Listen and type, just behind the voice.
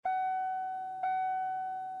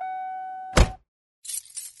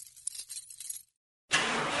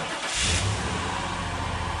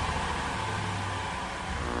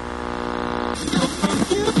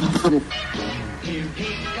Here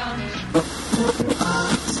he comes.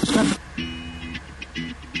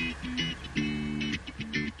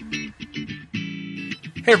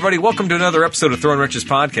 Hey everybody, welcome to another episode of Throwing Wrenches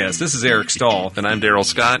Podcast. This is Eric Stahl. And I'm Daryl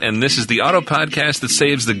Scott, and this is the auto podcast that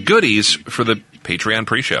saves the goodies for the Patreon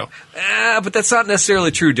pre-show. But that's not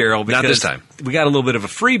necessarily true, Daryl. Not this time. We got a little bit of a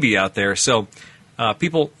freebie out there. So,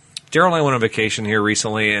 Daryl and I went on vacation here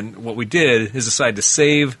recently, and what we did is decide to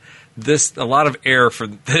save a lot of air for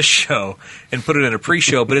this show and put it in a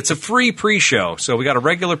pre-show, but it's a free pre-show. So we got a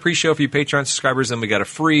regular pre-show for you Patreon subscribers, and we got a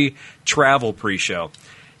free travel pre-show.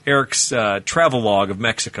 Eric's travel log of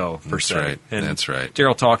Mexico, per se. Right. And That's right.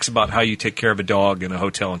 Daryl talks about how you take care of a dog in a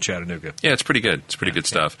hotel in Chattanooga. Yeah, it's pretty good. It's pretty good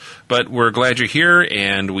stuff. But we're glad you're here,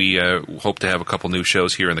 and we hope to have a couple new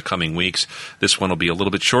shows here in the coming weeks. This one will be a little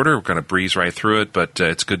bit shorter. We're going to breeze right through it, but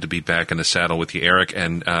it's good to be back in the saddle with you, Eric.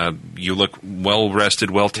 And you look well-rested,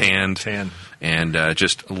 well-tanned. And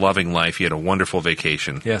just loving life. You had a wonderful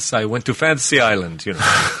vacation. Yes, I went to Fantasy Island, you know.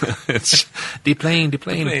 It's the plane.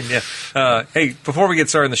 Yeah. Hey, before we get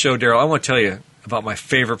started on the show, Daryl, I want to tell you about my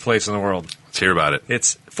favorite place in the world. Let's hear about it.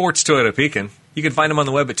 It's Fort's Toyota Pekin. You can find them on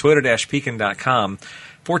the web at toyota-pekin.com.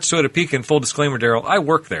 Fort's Toyota Pekin, full disclaimer, Daryl, I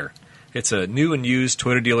work there. It's a new and used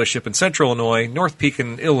Toyota dealership in Central Illinois, North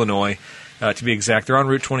Pekin, Illinois. To be exact, they're on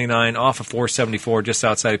Route 29 off of 474 just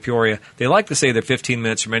outside of Peoria. They like to say they're 15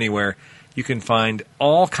 minutes from anywhere. You can find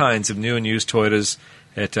all kinds of new and used Toyotas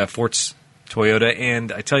at Fort's Toyota. And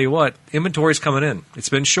I tell you what, inventory's coming in. It's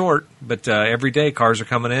been short, but every day cars are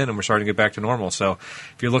coming in and we're starting to get back to normal. So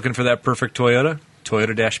if you're looking for that perfect Toyota,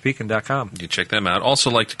 toyota-pekin.com. You can check them out.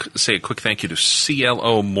 Also like to say a quick thank you to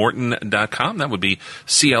CLOMorton.com. That would be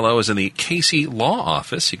CLO as in the Casey Law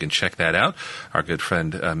Office. You can check that out. Our good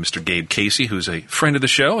friend, Mr. Gabe Casey, who's a friend of the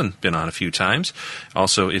show and been on a few times,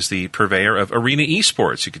 also is the purveyor of Arena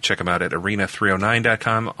Esports. You can check him out at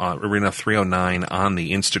arena309.com, arena309 on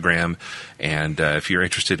the Instagram. And if you're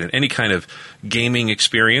interested in any kind of gaming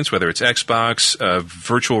experience, whether it's Xbox,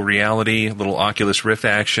 virtual reality, a little Oculus Rift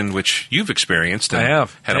action, which you've experienced. I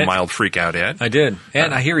have. Had a mild freak out at. I did.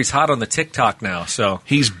 And I hear he's hot on the TikTok now. So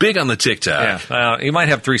he's big on the TikTok. Yeah. He might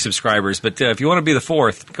have 3 subscribers, but if you want to be the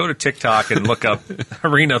 4th, go to TikTok and look up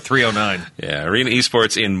Arena 309. Yeah, Arena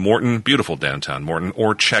Esports in Morton, beautiful downtown Morton,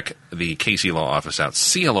 or check the Casey Law Office out,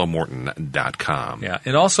 clomorton.com. Yeah,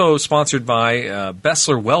 and also sponsored by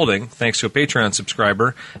Bessler Welding, thanks to a Patreon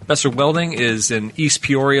subscriber. Bessler Welding is in East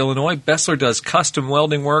Peoria, Illinois. Bessler does custom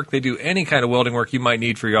welding work. They do any kind of welding work you might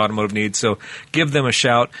need for your automotive needs, so give them a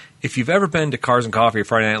shout. If you've ever been to Cars and Coffee or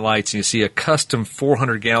Friday Night Lights and you see a custom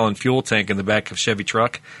 400-gallon fuel tank in the back of a Chevy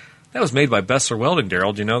truck, that was made by Bessler Welding,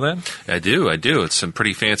 Daryl. Do you know that? I do. It's some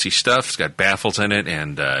pretty fancy stuff. It's got baffles in it,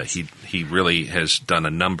 and he really has done a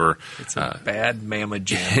number. It's a bad mamma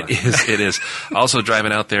jamma. It is. Also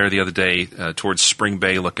driving out there the other day towards Spring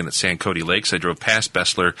Bay looking at San Cody Lakes, I drove past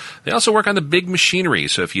Bessler. They also work on the big machinery,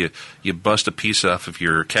 so if you bust a piece off of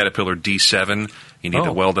your Caterpillar D7, you need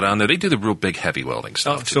to weld it on there. They do the real big heavy welding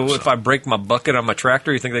stuff. So if I break my bucket on my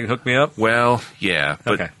tractor, you think they can hook me up? Well, yeah,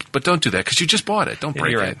 but don't do that because you just bought it. Don't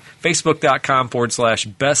break it. Right.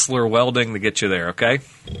 Facebook.com/Bessler Welding to get you there, okay?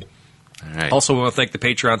 All right. Also, we want to thank the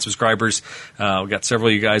Patreon subscribers. We've got several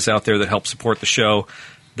of you guys out there that help support the show.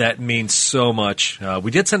 That means so much.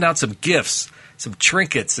 We did send out some gifts, some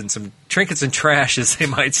trinkets and trash, as they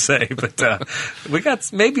might say. But we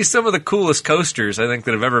got maybe some of the coolest coasters, I think,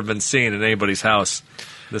 that have ever been seen in anybody's house.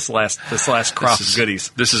 This last crop of goodies.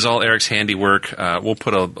 This is all Eric's handiwork. We'll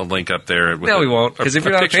put a link up there. No, we won't, because if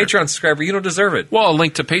you're not a Patreon subscriber, you don't deserve it. Well, a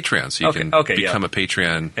link to Patreon, so you can become a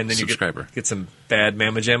Patreon and then subscriber. You get some bad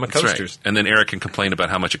mamma jamma coasters. Right. And then Eric can complain about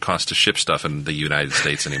how much it costs to ship stuff in the United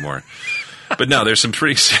States anymore. But no, there's some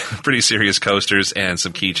pretty serious coasters and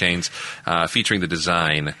some keychains featuring the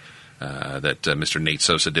design that Mr. Nate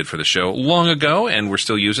Sosa did for the show long ago, and we're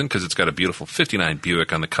still using because it's got a beautiful 59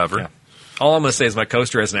 Buick on the cover. Yeah. All I'm going to say is my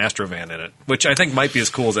coaster has an Astro van in it, which I think might be as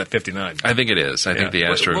cool as that 59. I think it is. I think the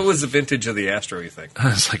Astro... What was the vintage of the Astro, you think?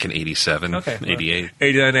 It's like an 87, 88.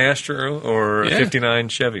 89 Astro or a 59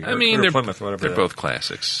 Chevy? I mean, or Plymouth, whatever. They're both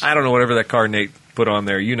classics. I don't know, whatever that car Nate put on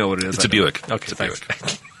there. You know what it is. It's a Buick. Okay, it's a thanks.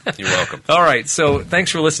 Buick. You're welcome. All right, so thanks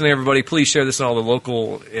for listening, everybody. Please share this on all the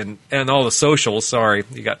local and all the socials. Sorry,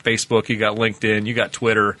 you got Facebook, you got LinkedIn, you got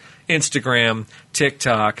Twitter, Instagram,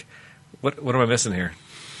 TikTok. What am I missing here?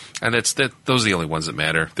 And those are the only ones that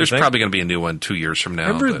matter. There's probably going to be a new one 2 years from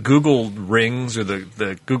now. Remember Google Rings or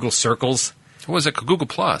the Google Circles? What was it? Google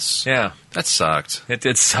Plus. Yeah. That sucked. It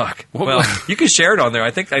did suck. Well, you can share it on there.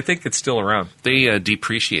 I think it's still around. They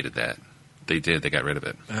depreciated that. They did. They got rid of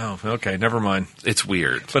it. Oh, okay. Never mind. It's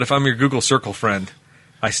weird. But if I'm your Google Circle friend,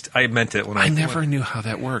 I meant it when I never knew how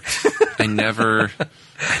that worked. I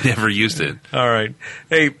never used it. All right.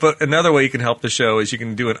 Hey, but another way you can help the show is you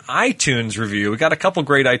can do an iTunes review. We got a couple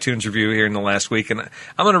great iTunes review here in the last week, and I'm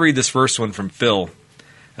going to read this first one from Phil.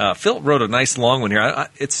 Phil wrote a nice long one here.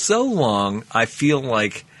 It's so long, I feel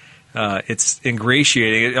like it's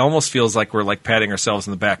ingratiating. It almost feels like we're like patting ourselves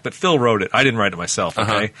in the back. But Phil wrote it. I didn't write it myself,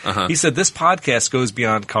 okay? He said, this podcast goes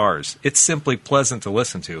beyond cars. It's simply pleasant to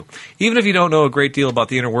listen to. Even if you don't know a great deal about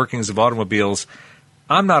the inner workings of automobiles,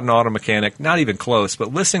 I'm not an auto mechanic, not even close,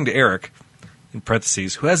 but listening to Eric, in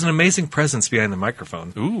parentheses, who has an amazing presence behind the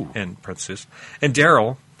microphone, Ooh. end parentheses, and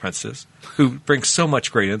Daryl, parentheses, who brings so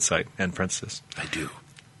much great insight, end parentheses. I do.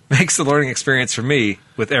 Makes the learning experience for me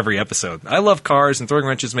with every episode. I love cars, and throwing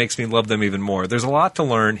wrenches makes me love them even more. There's a lot to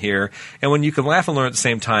learn here, and when you can laugh and learn at the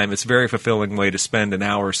same time, it's a very fulfilling way to spend an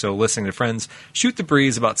hour or so listening to friends shoot the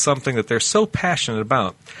breeze about something that they're so passionate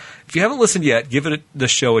about. If you haven't listened yet, give the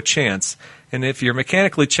show a chance, and if you're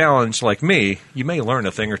mechanically challenged like me, you may learn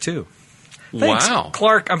a thing or two. Thanks. Wow.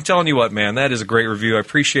 Clark, I'm telling you what, man, that is a great review. I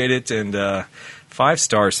appreciate it, and 5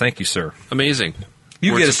 stars. Thank you, sir. Amazing.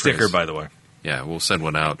 You Words get a of sticker, praise. by the way. Yeah, we'll send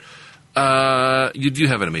one out. You do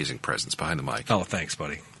have an amazing presence behind the mic. Oh, thanks,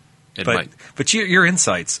 buddy. It But your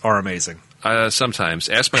insights are amazing. sometimes.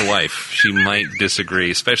 Ask my wife. She might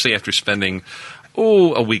disagree, especially after spending,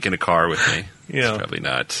 a week in a car with me. Yeah. It's probably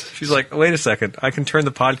not. She's like, wait a second, I can turn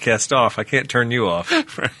the podcast off. I can't turn you off.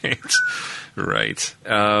 Right.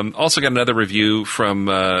 Also got another review from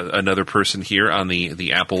another person here on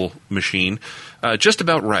the Apple machine. Just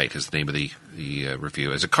About Right is the name of the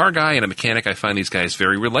review. As a car guy and a mechanic, I find these guys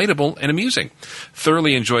very relatable and amusing.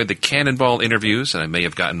 Thoroughly enjoyed the Cannonball interviews, and I may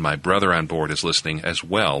have gotten my brother on board as listening as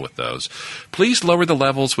well with those. Please lower the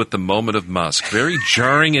levels with the Moment of Musk. Very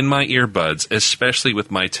jarring in my earbuds, especially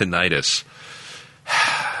with my tinnitus.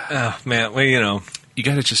 Oh, man, well, You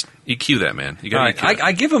got to you cue that, man. You all got. right,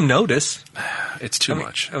 I give him notice. It's too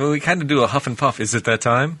much. I mean, we kind of do a huff and puff. Is it that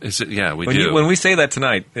time? Is it? Yeah, we when do. When we say that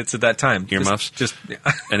tonight, it's at that time. Earmuffs? Just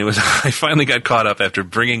And it was. I finally got caught up after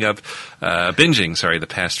binging the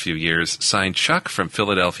past few years. Signed, Chuck from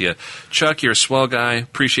Philadelphia. Chuck, you're a swell guy.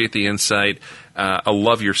 Appreciate the insight. I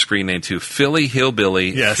love your screen name too, Philly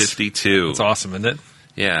Hillbilly 52. It's awesome, isn't it?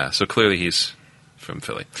 Yeah. So clearly he's from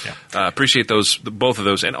Philly. Yeah. Appreciate both of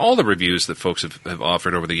those, and all the reviews that folks have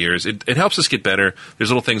offered over the years. It helps us get better.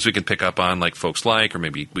 There's little things we can pick up on, like folks like, or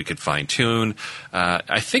maybe we could fine tune.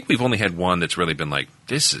 I think we've only had one that's really been like,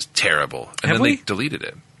 this is terrible, and then they deleted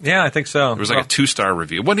it. Yeah, I think so. There was like a 2-star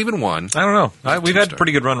review. It wasn't even one. I don't know. We've had a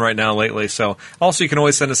pretty good run right now lately. So, also, you can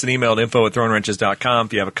always send us an email at info@thrownwrenches.com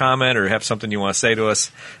if you have a comment or have something you want to say to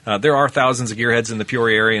us. There are thousands of gearheads in the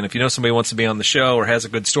Peoria area, and if you know somebody wants to be on the show or has a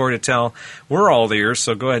good story to tell, we're all ears.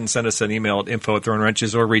 So go ahead and send us an email at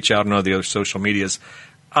info@thrownwrenches or reach out on all the other social medias.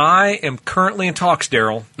 I am currently in talks,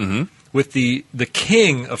 Daryl, with the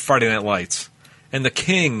king of Friday Night Lights and the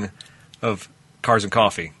king of Cars and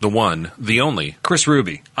Coffee. The one, the only. Chris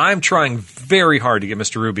Ruby. I'm trying very hard to get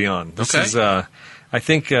Mr. Ruby on. This is, I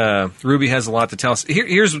think Ruby has a lot to tell us.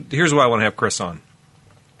 Here's why I want to have Chris on.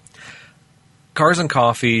 Cars and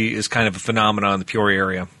Coffee is kind of a phenomenon in the Peoria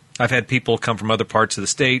area. I've had people come from other parts of the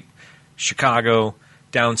state, Chicago,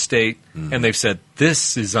 downstate, and they've said,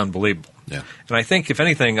 this is unbelievable. Yeah. And I think, if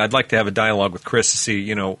anything, I'd like to have a dialogue with Chris to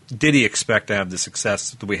see, did he expect to have the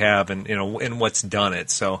success that we have and, and what's done it.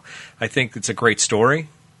 So I think it's a great story.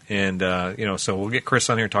 And, so we'll get Chris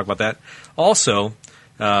on here and talk about that. Also,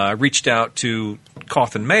 I reached out to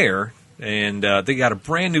Cawthon Mayer, and they got a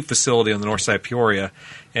brand new facility on the north side of Peoria.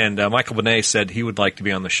 And Michael Benet said he would like to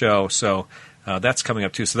be on the show. So that's coming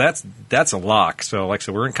up, too. So that's a lock. So, like I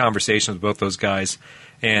said, we're in conversations with both those guys.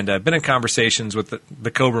 And I've been in conversations with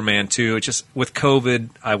the Cobra Man, too. It's just, with COVID,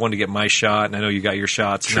 I wanted to get my shot, and I know you got your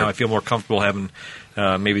shots. Sure. Now I feel more comfortable having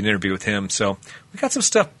maybe an interview with him. So we got some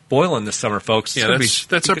stuff boiling this summer, folks. Yeah,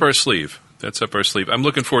 that's up our sleeve. That's up our sleeve. I'm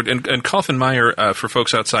looking forward. And Cawthon Mayer, for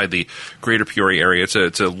folks outside the greater Peoria area,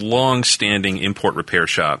 it's a long-standing import repair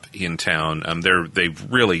shop in town.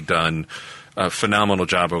 They've really done a phenomenal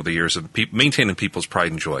job over the years of maintaining people's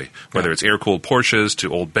pride and joy, whether it's air-cooled Porsches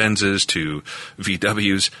to old Benzes to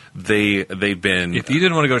VWs. They've been. If you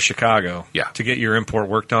didn't want to go to Chicago to get your import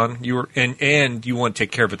worked on, and you want to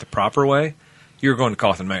take care of it the proper way, you're going to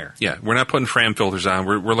Cawthon Mayer. Yeah, we're not putting Fram filters on.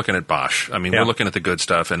 We're looking at Bosch. I mean, we're looking at the good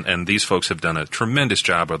stuff, and these folks have done a tremendous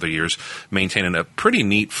job over the years maintaining a pretty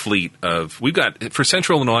neat fleet of. We've got, for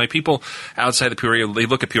Central Illinois, people outside the Peoria, they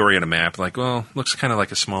look at Peoria on a map like, well, looks kind of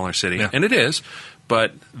like a smaller city, and it is.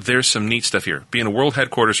 But there's some neat stuff here. Being a world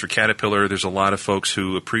headquarters for Caterpillar, there's a lot of folks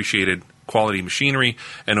who appreciated quality machinery,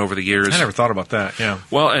 and over the years, I never thought about that. Yeah.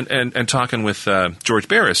 well, and talking with George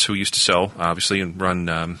Barris, who used to sell, obviously, and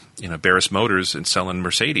run Barris Motors and selling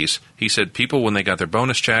Mercedes, he said people, when they got their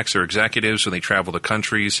bonus checks or executives, when they travel to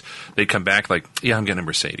countries, they'd come back like, yeah, I'm getting a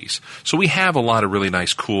Mercedes. So we have a lot of really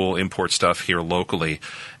nice, cool import stuff here locally.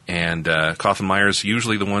 And Coffin Meyer's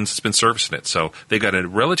usually the ones that's been servicing it. So they got a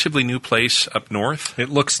relatively new place up north. It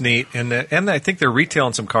looks neat, and I think they're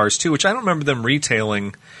retailing some cars too, which I don't remember them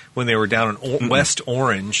retailing when they were down in West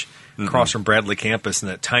Orange, across from Bradley campus, in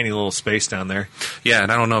that tiny little space down there. Yeah,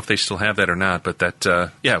 and I don't know if they still have that or not, but that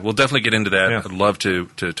we'll definitely get into that. Yeah. I'd love to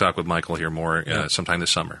talk with Michael here more sometime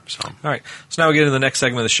this summer. So All right, so now we get into the next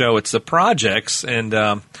segment of the show. It's the projects,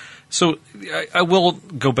 and so I will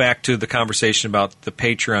go back to the conversation about the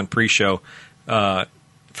Patreon pre-show.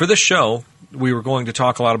 For this show, we were going to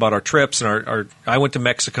talk a lot about our trips, and I went to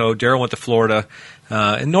Mexico, Daryl went to Florida,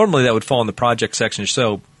 and normally that would fall in the project section.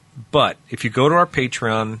 So, but if you go to our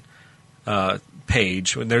Patreon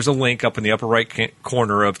page, and there's a link up in the upper right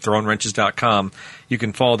corner of throwingwrenches.com, you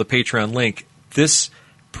can follow the Patreon link. This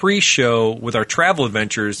pre-show with our travel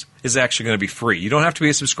adventures is actually going to be free. You don't have to be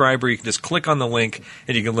a subscriber. You can just click on the link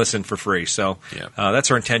and you can listen for free. So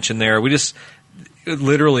that's our intention there. It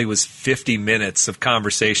literally was 50 minutes of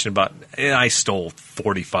conversation about, and I stole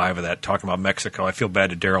 45 of that talking about Mexico. I feel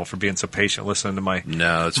bad to Daryl for being so patient listening to my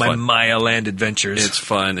fun. Maya Land adventures. It's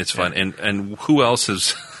fun. It's fun. And who else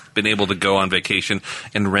has been able to go on vacation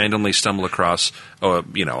and randomly stumble across a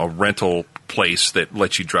rental place that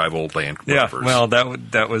lets you drive old Land Rovers? Yeah, well,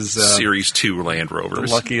 that was Series 2 Land Rovers.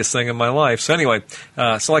 The luckiest thing in my life. So anyway,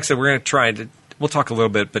 so like I said, we're going to we'll talk a little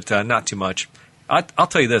bit, but not too much. I'll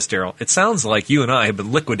tell you this, Daryl. It sounds like you and I have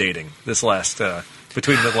been liquidating this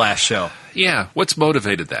between the last show. Yeah. What's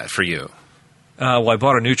motivated that for you? Well, I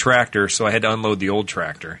bought a new tractor, so I had to unload the old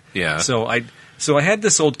tractor. Yeah. So I had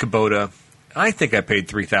this old Kubota. I think I paid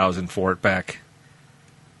 $3,000 for it back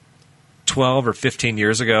 12 or 15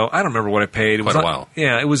 years ago. I don't remember what I paid. It was Quite a while.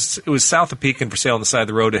 Yeah, it was south of Pekin for sale on the side of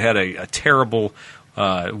the road. It had a terrible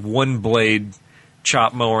one-blade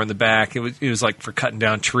chop mower in the back. It was like for cutting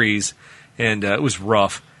down trees, and it was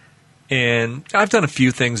rough. And I've done a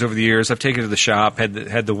few things over the years. I've taken it to the shop, had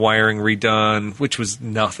the wiring redone, which was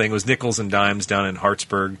nothing. It was nickels and dimes down in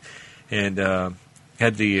Hartsburg, and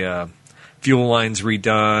had the fuel lines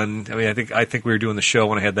redone. I mean, I think we were doing the show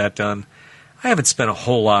when I had that done. I haven't spent a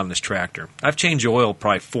whole lot on this tractor. I've changed oil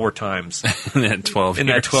probably 4 times in that 12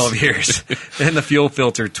 years, and the fuel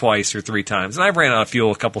filter twice or 3 times. And I've ran out of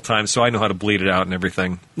fuel a couple times, so I know how to bleed it out and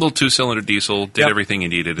everything. Little 2-cylinder diesel, did everything you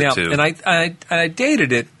needed it to. And I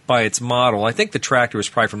dated it by its model. I think the tractor was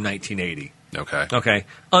probably from 1980. Okay.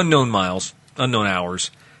 Unknown miles, unknown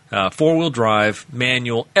hours. 4-wheel drive,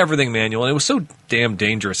 manual, everything manual. And it was so damn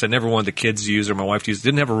dangerous. I never wanted the kids to use it or my wife to use it.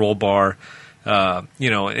 Didn't have a roll bar.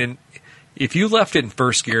 And if you left it in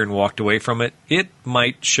first gear and walked away from it, it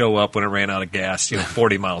might show up when it ran out of gas,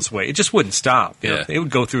 40 miles away. It just wouldn't stop. It would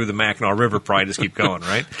go through the Mackinac River, probably just keep going,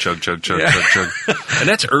 right? Chug. And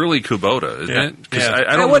that's early Kubota, isn't it?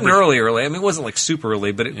 It wasn't early. I mean, it wasn't like super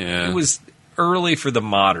early, but it was early for the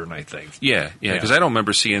modern, I think. Yeah, because I don't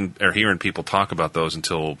remember seeing or hearing people talk about those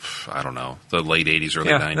until, I don't know, the late 80s,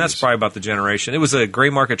 early 90s. That's probably about the generation. It was a gray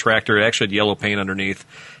market tractor. It actually had yellow paint underneath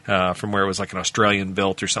from where it was like an Australian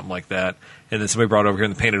built or something like that. And then somebody brought it over here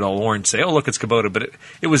and painted it all orange, say, oh, look, it's Kubota. But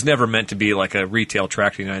it was never meant to be like a retail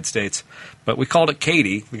tractor in the United States. But we called it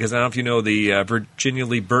Katie because I don't know if you know the Virginia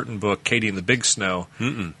Lee Burton book, Katie and the Big Snow.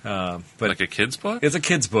 But like a kid's book? It's a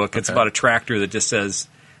kid's book. Okay. It's about a tractor that just says,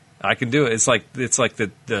 I can do it. It's like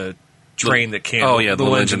the train that can't. Oh, yeah. The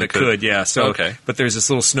engine that could. Yeah. So, okay. But there's this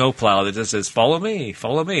little snow plow that just says, follow me,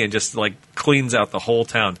 and just like cleans out the whole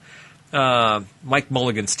town. Mike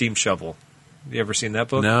Mulligan's Steam Shovel. You ever seen that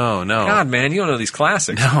book? No. God, man, you don't know these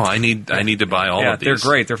classics. No, I need to buy all of these. They're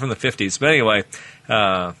great. They're from the 50s. But anyway,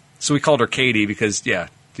 so we called her Katie because, it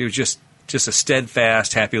was just a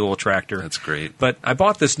steadfast, happy little tractor. That's great. But I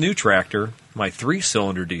bought this new tractor, my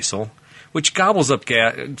 3-cylinder diesel, which gobbles up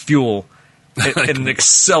fuel at an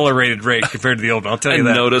accelerated rate compared to the old one. I'll tell you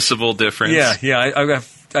that. A noticeable difference. Yeah.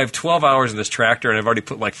 I have 12 hours in this tractor, and I've already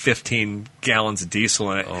put like 15 gallons of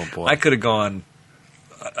diesel in it. Oh, boy. I could have gone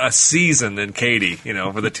a season in Katie,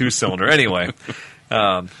 for the 2-cylinder. Anyway,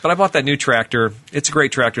 but I bought that new tractor. It's a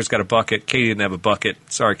great tractor. It's got a bucket. Katie didn't have a bucket.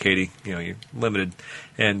 Sorry, Katie. You're limited.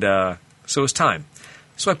 And so it was time.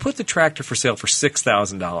 So I put the tractor for sale for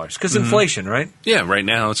 $6,000 because inflation, right? Yeah, right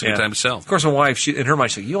now it's a good time to sell. Of course, my wife, in her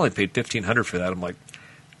mind, she's like, you only paid $1,500 for that. I'm like,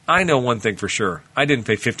 I know one thing for sure. I didn't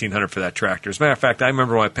pay $1,500 for that tractor. As a matter of fact, I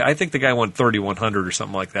remember when I think the guy won $3,100 or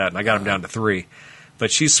something like that, and I got him down to $3,000.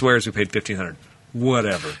 But she swears we paid $1,500.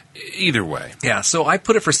 whatever. Either way. Yeah, so I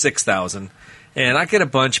put it for $6,000, and I get a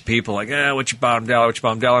bunch of people like, what's your bottom dollar? What's your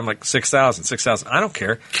bottom dollar? I'm like, $6,000. I don't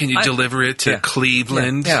care. Can you deliver it to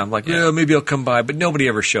Cleveland? Yeah, I'm like, maybe I'll come by, but nobody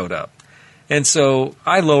ever showed up. And so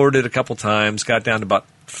I lowered it a couple times, got down to about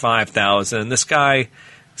 $5,000. This guy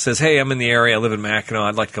says, hey, I'm in the area. I live in Mackinac.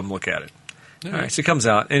 I'd like to come look at it. All right, so he comes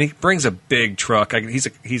out, and he brings a big truck.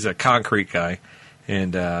 He's a concrete guy,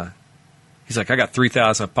 and he's like, I got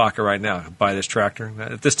 $3,000 in my pocket right now. Buy this tractor.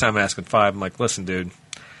 At this time, I'm asking $5,000. I'm like, listen, dude,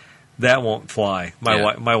 that won't fly.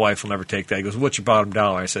 My wife will never take that. He goes, what's your bottom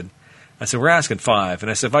dollar? I said, we're asking $5,000.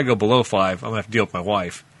 And I said, if I go below $5,000, I'm going to have to deal with my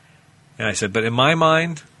wife. And I said, but in my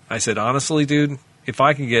mind, I said, honestly, dude, if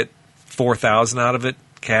I can get $4,000 out of it,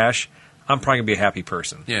 cash, I'm probably going to be a happy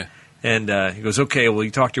person. Yeah. And he goes, okay, well,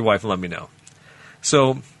 you talk to your wife and let me know.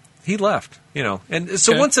 So he left, And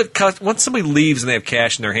so once somebody leaves and they have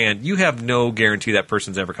cash in their hand, you have no guarantee that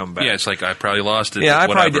person's ever coming back. Yeah, it's like I probably lost it. Yeah,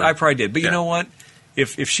 I probably did. But you know what?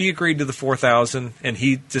 If she agreed to the $4,000 and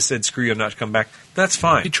he just said, screw you, I'm not to come back, that's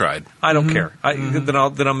fine. He tried. I don't care. Then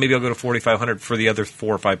maybe I'll go to $4,500 for the other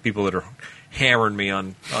 4 or 5 people that are hammering me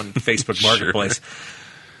on Facebook Marketplace.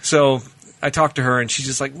 So I talked to her, and she's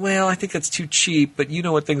just like, well, I think that's too cheap, but you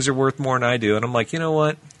know what things are worth more than I do. And I'm like, you know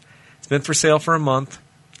what? It's been for sale for a month.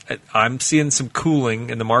 I'm seeing some cooling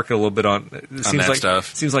in the market a little bit on that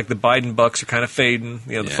stuff. It seems like the Biden bucks are kind of fading.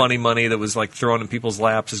 The funny money that was like thrown in people's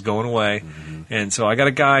laps is going away. Mm-hmm. And so I got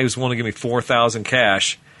a guy who's willing to give me $4,000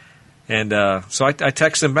 cash. And so I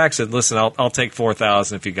texted him back, said, listen, I'll take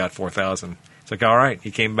 $4,000 if you got $4,000. It's like, all right. He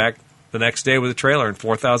came back the next day with a trailer and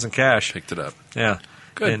 $4,000 cash. Picked it up. Yeah.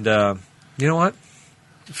 Good. And you know what?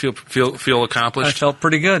 Feel accomplished? I felt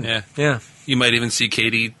pretty good. Yeah. You might even see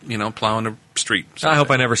Katie, plowing the street. I hope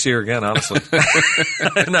I never see her again, honestly.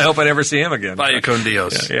 And I hope I never see him again. Vaya con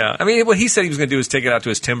Dios. Yeah. I mean, what he said he was going to do is take it out to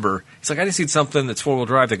his timber. He's like, I just need something that's four-wheel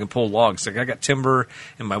drive that can pull logs. He's like, I got timber,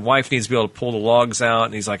 and my wife needs to be able to pull the logs out.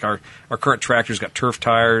 And he's like, our current tractor's got turf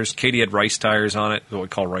tires. Katie had rice tires on it, what we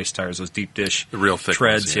call rice tires, those deep dish the real thick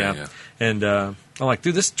treads. ones, yeah. And I'm like,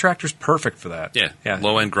 dude, this tractor's perfect for that. Yeah.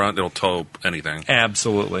 Low-end grunt, it'll tow anything.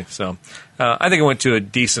 Absolutely. So I think I went to a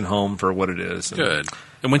decent home for what it is. Good.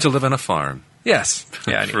 And went to live on a farm. Yes.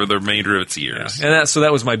 Yeah, for the remainder of its years. Yeah. And so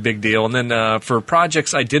that was my big deal. And then for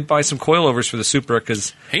projects, I did buy some coilovers for the Supra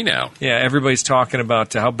because... Hey, now. Yeah, everybody's talking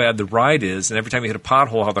about how bad the ride is. And every time you hit a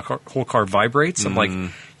pothole, how the whole car vibrates. I'm like,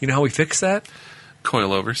 you know how we fix that?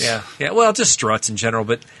 Coilovers. Yeah. Well, just struts in general.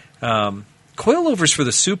 But coilovers for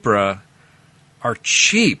the Supra are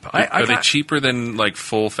cheap. Are they cheaper than like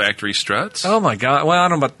full factory struts? Oh my god! Well, I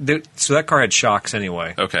don't know about. So that car had shocks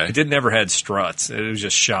anyway. Okay. It never had struts. It was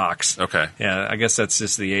just shocks. Okay. Yeah, I guess that's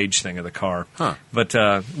just the age thing of the car. Huh. But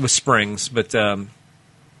with springs. But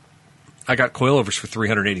I got coilovers for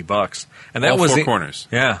 $380, and that all was four corners.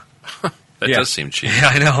 Yeah. That does seem cheap. Yeah,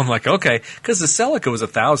 I know. I'm like, okay, because the Celica was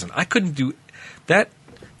 $1,000. I couldn't do that.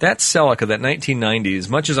 That Celica, that 1990, as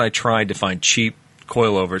much as I tried to find cheap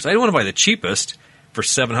coilovers, I didn't want to buy the cheapest for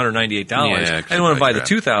 $798. Yeah, I didn't want to buy the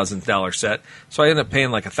 $2,000 set, so I ended up paying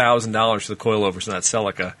like $1,000 for the coilovers in that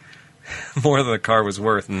Celica, more than the car was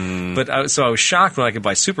worth. But so I was shocked when I could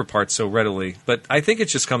buy super parts so readily. But I think it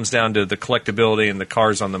just comes down to the collectability and the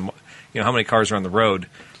cars on the, how many cars are on the road.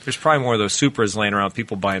 There's probably more of those Supras laying around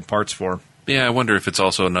people buying parts for. Yeah, I wonder if it's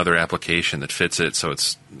also another application that fits it, so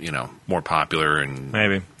it's more popular and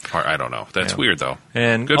maybe. I don't know. That's weird though.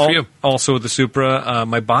 And good for you. Also with the Supra,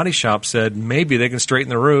 my body shop said maybe they can straighten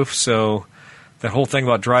the roof. So that whole thing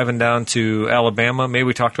about driving down to Alabama, maybe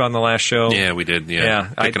we talked about in the last show. Yeah, we did. Yeah,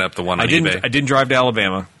 picking up the one on eBay. eBay. I didn't drive to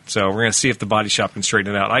Alabama, so we're going to see if the body shop can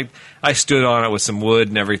straighten it out. I stood on it with some wood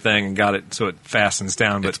and everything and got it so it fastens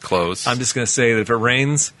down. But it's closed. I'm just going to say that if it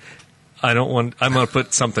rains, I'm going to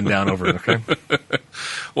put something down over it, okay?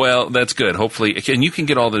 Well, that's good. Hopefully, and you can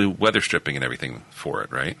get all the weather stripping and everything for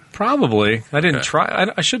it, right? Probably. I didn't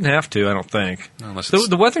try. I shouldn't have to, I don't think. Unless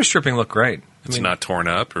the weather stripping looked great. It's not torn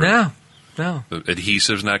up? Or No. The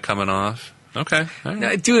adhesive's not coming off? Okay. All right.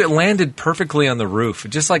 No, dude, it landed perfectly on the roof.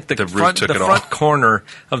 Just like the front corner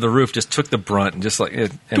of the roof just took the brunt and just like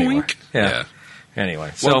it. Anyway. Doink. Yeah.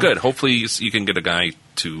 Anyway. Well, good. Hopefully you can get a guy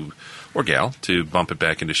or gal to bump it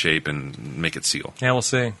back into shape and make it seal. Yeah, we'll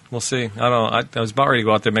see. I don't know. I was about ready to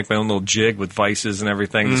go out there and make my own little jig with vices and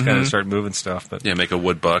everything, just kind of start moving stuff. But yeah, make a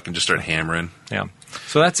wood buck and just start hammering. Yeah.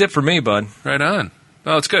 So that's it for me, bud. Right on.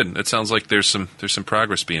 Well, it's good. It sounds like there's some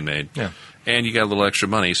progress being made. Yeah. And you got a little extra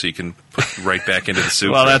money, so you can put right back into the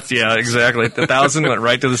Supra. Well, exactly. The $1,000 went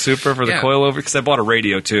right to the Supra for the coilover because I bought a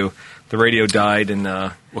radio too. The radio died, and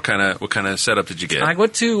what kind of setup did you get? I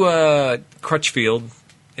went to Crutchfield.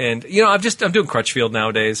 And, you know, I'm doing Crutchfield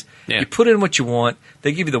nowadays. Yeah. You put in what you want.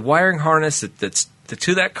 They give you the wiring harness that's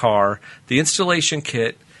to that car, the installation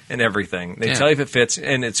kit, and everything. They tell you if it fits,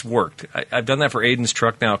 and it's worked. I've done that for Aiden's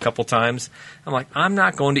truck now a couple times. I'm like, I'm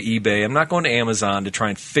not going to eBay. I'm not going to Amazon to try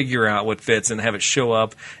and figure out what fits and have it show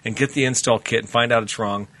up and get the install kit and find out it's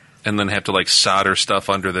wrong. And then have to like solder stuff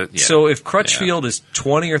under the. Yeah. So if Crutchfield is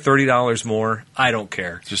 $20 or $30 more, I don't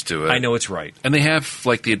care. Just do it. I know it's right. And they have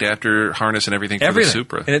like the adapter harness and everything for the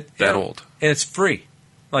Supra. And old. And it's free.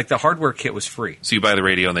 Like the hardware kit was free. So you buy the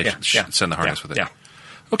radio and they send the harness with it. Yeah.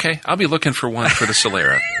 Okay, I'll be looking for one for the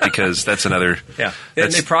Solera because that's another. Yeah,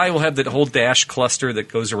 and they probably will have the whole dash cluster that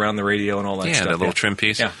goes around the radio and all that stuff. Yeah, that little trim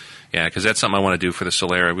piece. Yeah. Yeah, because that's something I want to do for the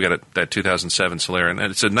Solera. We got that 2007 Solera, and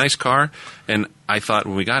it's a nice car. And I thought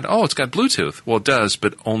when we got it's got Bluetooth. Well, it does,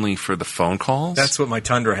 but only for the phone calls. That's what my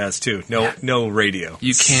Tundra has, too. No radio.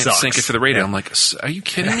 You can't sync it for the radio. Yeah. I'm like, are you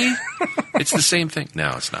kidding me? It's the same thing.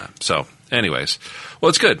 No, it's not. So, anyways. Well,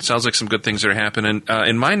 it's good. Sounds like some good things are happening.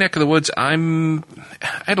 In my neck of the woods, I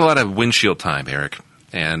had a lot of windshield time, Eric.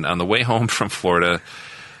 And on the way home from Florida,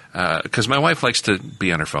 because my wife likes to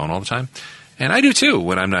be on her phone all the time. And I do too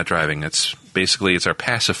when I'm not driving. It's our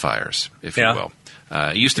pacifiers, if you will.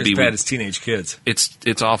 It used to be as bad as teenage kids.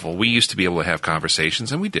 It's awful. We used to be able to have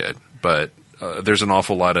conversations, and we did. But there's an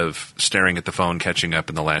awful lot of staring at the phone, catching up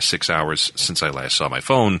in the last 6 hours since I last saw my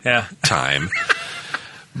phone time.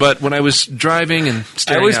 But when I was driving and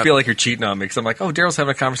staring I always out, feel like you're cheating on me because I'm like, oh, Daryl's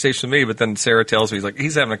having a conversation with me, but then Sarah tells me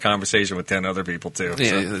he's having a conversation with 10 other people too.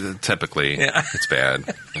 Yeah, typically, it's bad.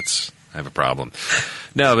 I have a problem.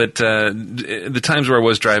 No, but the times where I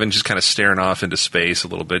was driving, just kind of staring off into space a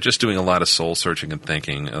little bit, just doing a lot of soul searching and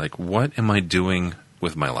thinking, like, what am I doing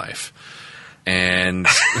with my life? And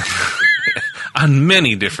on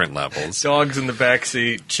many different levels. Dogs in the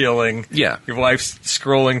backseat, chilling. Yeah. Your wife's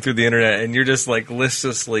scrolling through the internet, and you're just like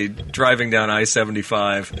listlessly driving down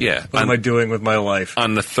I-75. Yeah. What am I doing with my life?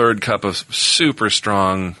 On the third cup of super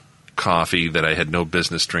strong coffee that I had no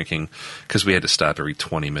business drinking because we had to stop every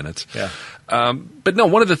 20 minutes. Yeah. But no,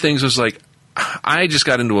 one of the things was like, I just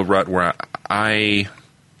got into a rut where I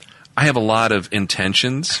have a lot of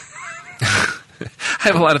intentions. I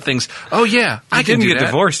have a lot of things. Oh yeah, I didn't get that.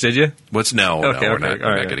 divorced, did you? No, we're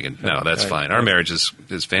not getting. No, that's fine. Our marriage is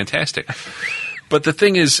fantastic. But the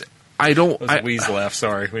thing is, I don't. That was a wheeze laugh.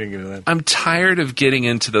 Sorry, we didn't get into that. I'm tired of getting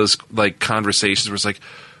into those like conversations where it's like,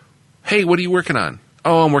 "Hey, what are you working on?"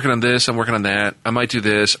 "Oh, I'm working on this. I'm working on that. I might do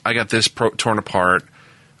this. I got this torn apart."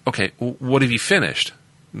 "Okay, what have you finished?"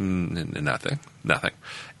 Nothing.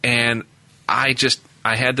 And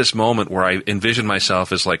I had this moment where I envisioned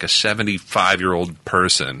myself as like a 75-year-old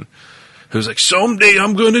person who's like, someday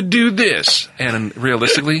I'm going to do this. And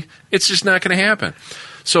realistically, it's just not going to happen.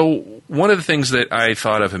 So one of the things that I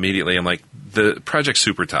thought of immediately, I'm like, the Project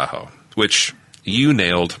Super Tahoe, which you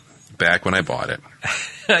nailed back when I bought it.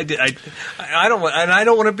 I did. I don't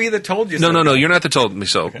want to be the told you so. No, you're not the told me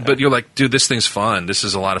so. Okay. But you're like, dude, this thing's fun. This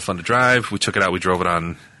is a lot of fun to drive. We took it out. We drove it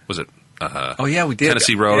on, was it? We did.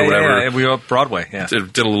 Tennessee Road or whatever. Yeah, we were up Broadway. Yeah,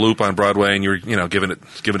 did a loop on Broadway, and you were giving it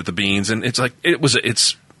the beans, and it's like it was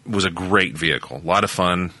a great vehicle, a lot of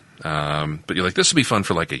fun. But you're like, this will be fun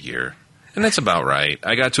for like a year, and that's about right.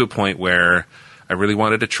 I got to a point where I really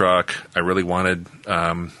wanted a truck. I really wanted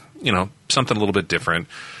something a little bit different,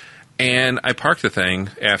 and I parked the thing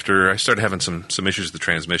after I started having some issues with the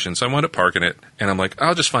transmission. So I wound up parking it, and I'm like,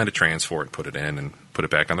 I'll just find a trans for it, put it in, and put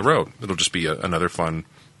it back on the road. It'll just be another fun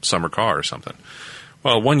summer car or something.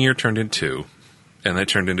 Well, 1 year turned into 2, and that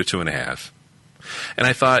turned into 2.5. And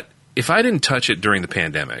I thought, if I didn't touch it during the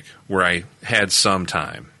pandemic, where I had some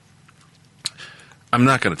time, I'm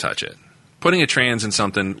not going to touch it. Putting a trans in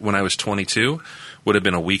something when I was 22 would have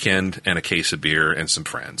been a weekend and a case of beer and some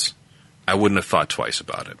friends. I wouldn't have thought twice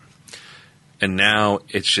about it. And now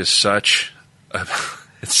it's just such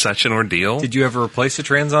an ordeal. Did you ever replace the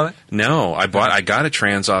trans on it? No, I got a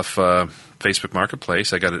trans off Facebook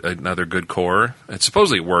Marketplace. I got another good core. It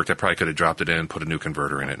supposedly worked. I probably could have dropped it in, put a new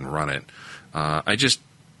converter in it, and run it. I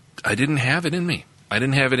didn't have it in me. I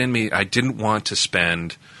didn't want to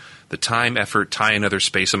spend the time, effort, tie another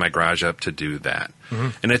space in my garage up to do that. Mm-hmm.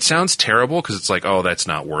 And it sounds terrible because it's like, oh, that's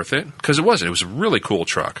not worth it. Because it wasn't. It was a really cool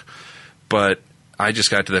truck. But I just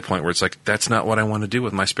got to that point where it's like, that's not what I want to do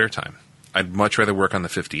with my spare time. I'd much rather work on the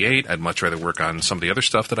 58. I'd much rather work on some of the other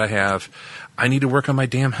stuff that I have. I need to work on my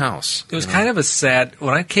damn house. It was kind of a sad...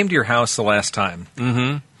 When I came to your house the last time,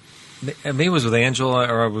 maybe it was with Angela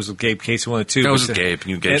or it was with Gabe Casey, one of the two. It was with Gabe.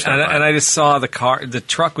 And I just saw the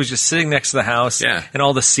truck was just sitting next to the house, and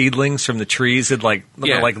all the seedlings from the trees had like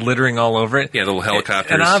littering all over it. Yeah, the little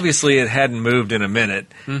helicopters. And obviously it hadn't moved in a minute.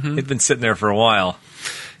 Mm-hmm. It'd been sitting there for a while.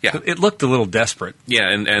 Yeah. It looked a little desperate. Yeah,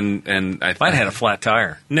 and Mine had a flat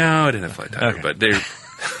tire. No, it didn't have a flat tire, Okay. but they're...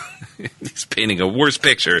 He's painting a worse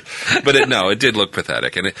picture, but it did look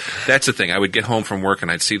pathetic. And that's the thing. I would get home from work and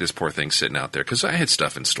I'd see this poor thing sitting out there because I had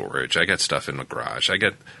stuff in storage. I got stuff in my garage.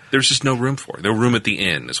 There's just no room for it. No room at the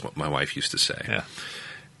inn is what my wife used to say. Yeah.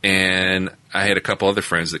 And I had a couple other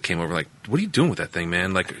friends that came over like, what are you doing with that thing,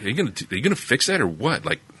 man? Like, are you gonna fix that or what?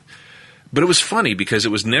 Like, but it was funny because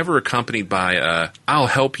it was never accompanied by I'll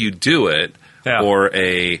help you do it or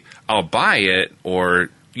I'll buy it or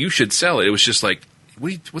you should sell it. It was just like,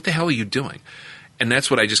 what the hell are you doing? And that's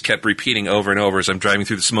what I just kept repeating over and over as I'm driving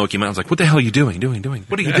through the Smoky Mountains. Like, what the hell are you doing?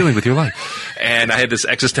 What are you doing with your life? And I had this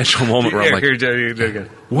existential moment where I'm like, you're doing good.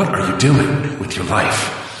 what are you doing with your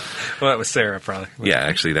life? Well, that was Sarah, probably. Yeah,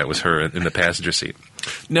 actually, that was her in the passenger seat.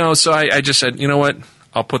 No, so I just said, you know what?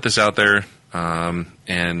 I'll put this out there. And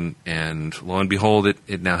lo and behold,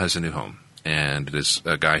 it now has a new home. And it is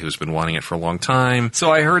a guy who's been wanting it for a long time.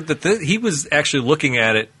 So I heard that he was actually looking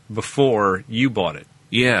at it before you bought it.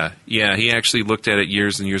 Yeah. He actually looked at it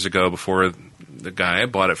years and years ago before the guy I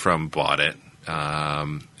bought it from bought it.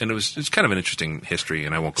 And it's kind of an interesting history,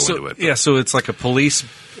 and I won't go into it. But. Yeah, so it's like a police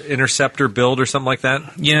interceptor build or something like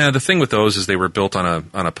that? Yeah, the thing with those is they were built on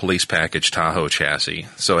a police package Tahoe chassis.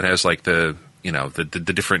 So it has like the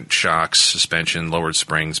different shocks, suspension, lowered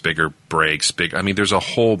springs, bigger brakes, there's a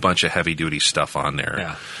whole bunch of heavy-duty stuff on there.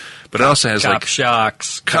 Yeah. But it also has cop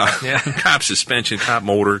shocks, cop suspension, cop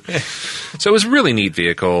motor. So it was a really neat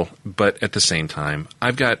vehicle, but at the same time,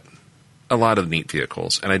 I've got a lot of neat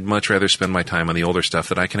vehicles, and I'd much rather spend my time on the older stuff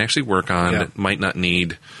that I can actually work on that might not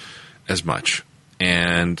need as much.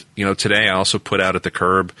 And, today I also put out at the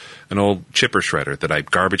curb an old chipper shredder that I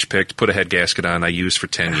garbage picked, put a head gasket on, I used for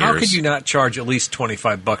 10 years. How could you not charge at least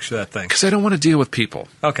 $25 for that thing? Because I don't want to deal with people.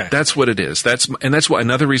 Okay. That's what it is. That's why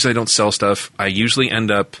another reason I don't sell stuff. I usually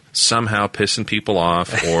end up somehow pissing people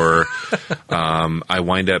off, or I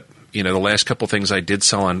wind up, the last couple things I did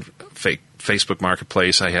sell on Facebook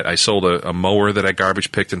Marketplace, I sold a mower that I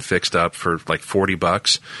garbage picked and fixed up for like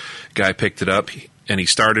 $40. Guy picked it up. And he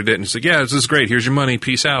started it and he's like, yeah, this is great. Here's your money.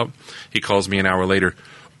 Peace out. He calls me an hour later.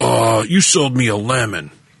 You sold me a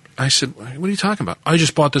lemon. I said, what are you talking about? I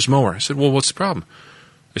just bought this mower. I said, well, what's the problem?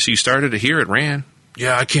 I said, you started it here. It ran.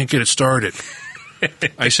 Yeah, I can't get it started.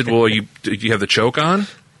 I said, well, do you have the choke on?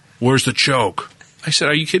 Where's the choke? I said,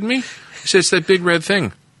 are you kidding me? He said, it's that big red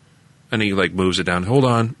thing. And he moves it down. Hold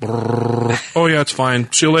on. Oh, yeah, it's fine.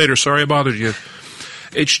 See you later. Sorry I bothered you.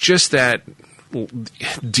 It's just that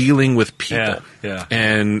dealing with people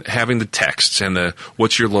and having the texts and the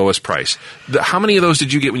what's your lowest price. How many of those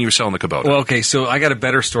did you get when you were selling the Kubota? Well, okay, so I got a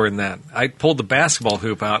better story than that. I pulled the basketball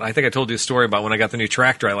hoop out. I think I told you a story about when I got the new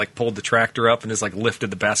tractor. I pulled the tractor up and just lifted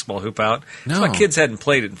the basketball hoop out. No. So my kids hadn't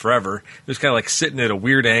played it in forever. It was kind of sitting at a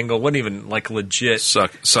weird angle. Wasn't even legit.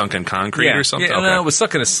 Sunk in concrete or something? Yeah, okay. No, it was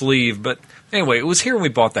stuck in a sleeve. But anyway, it was here when we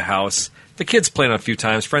bought the house. The kids played on it a few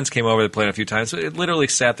times. Friends came over, they played on it a few times. So it literally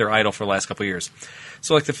sat there idle for the last couple of years.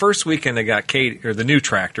 So the first weekend they got the new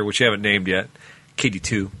tractor, which you haven't named yet,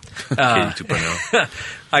 KD2. KD2.0.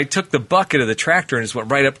 I took the bucket of the tractor and just went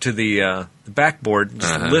right up to the backboard,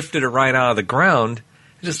 just lifted it right out of the ground,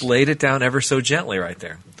 and just laid it down ever so gently right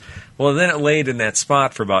there. Well, then it laid in that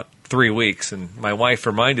spot for about 3 weeks, and my wife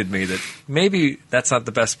reminded me that maybe that's not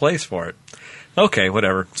the best place for it. Okay,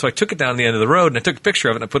 whatever. So I took it down the end of the road, and I took a picture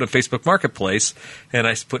of it, and I put it on Facebook Marketplace, and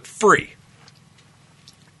I put free.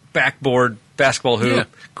 Backboard, basketball hoop,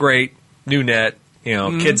 great, new net,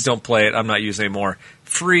 kids don't play it, I'm not using it anymore.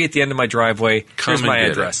 Free at the end of my driveway, here's my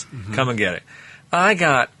address. Come and get it. I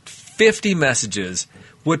got 50 messages.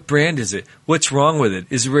 What brand is it? What's wrong with it?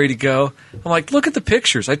 Is it ready to go? I'm like, look at the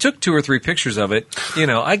pictures. I took 2 or 3 pictures of it.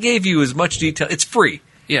 I gave you as much detail. It's free.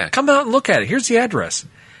 Yeah. Come out and look at it. Here's the address.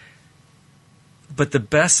 But the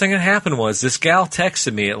best thing that happened was this gal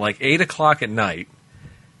texted me at 8 o'clock at night.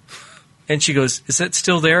 And she goes, is it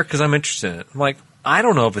still there? Because I'm interested in it. I'm like, I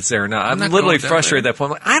don't know if it's there or not. I'm literally frustrated at that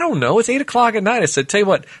point. I'm like, I don't know. It's 8 o'clock at night. I said, tell you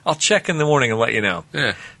what, I'll check in the morning and let you know.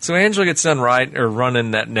 Yeah. So Angela gets done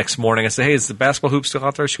running that next morning. I said, hey, is the basketball hoop still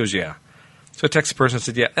out there? She goes, yeah. So I texted the person and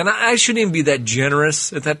said, yeah. And I shouldn't even be that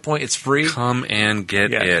generous at that point. It's free. Come and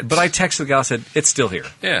get it. But I texted the gal and said, it's still here.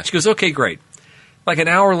 Yeah. She goes, okay, great. An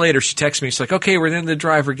hour later, she texts me. She's like, okay, we're in the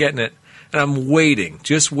drive. We're getting it. And I'm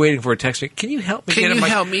just waiting for her to text me. Can you help me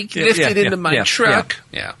lift it into my truck?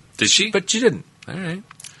 Yeah. Did she? But she didn't. All right.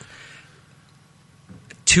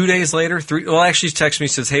 2 days later, actually she texted me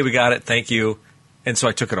and says, hey, we got it. Thank you. And so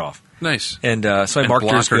I took it off. Nice. And so I marked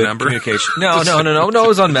her as her good number? communication. No, it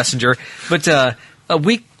was on Messenger. But a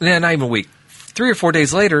week, not even a week, 3 or 4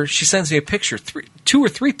 days later, she sends me a picture, 2 or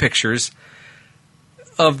 3 pictures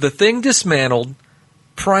of the thing dismantled,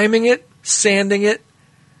 priming it, sanding it,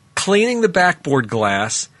 cleaning the backboard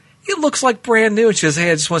glass. It looks like brand new. And she says,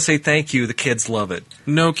 hey, I just want to say thank you. The kids love it.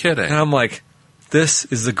 No kidding. And I'm like, this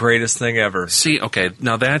is the greatest thing ever. See, okay,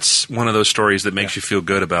 now that's one of those stories that makes you feel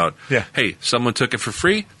good about, hey, someone took it for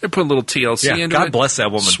free, they put a little TLC into it. God bless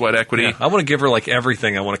that woman. Sweat equity. Yeah, I want to give her, like,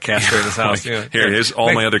 everything. I want to castrate in this house. Here's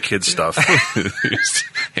all my other kids' stuff.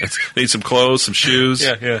 Need some clothes, some shoes.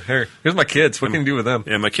 Here. Here's my kids. What can you do with them?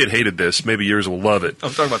 Yeah, my kid hated this. Maybe yours will love it.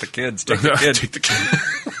 I'm talking about the kids. Take the kid. Take the kid.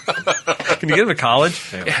 Can you get him to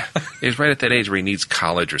college? Yeah. He's right at that age where he needs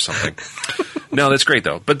college or something. No, that's great,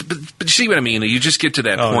 though. But you see what I mean? You just get to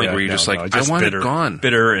that point where you're just like, I want it gone.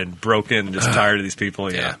 Bitter and broken, just tired of these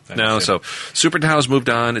people. Yeah. No, so Super Tao's moved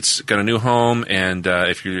on. It's got a new home, and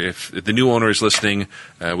if the new owner is listening,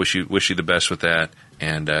 wish you the best with that.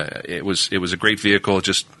 And it was a great vehicle.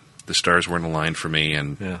 Just the stars weren't aligned for me.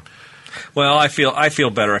 And well, I feel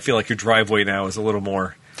better. I feel like your driveway now is a little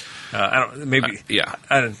more. Not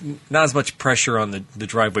as much pressure on the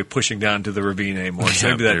driveway pushing down to the ravine anymore.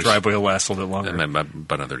 So maybe that driveway will last a little bit longer. About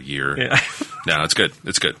another year. Yeah. No, it's good.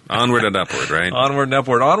 It's good. Onward and upward, right? Onward and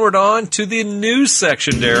upward. Onward on to the news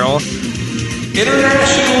section, Daryl.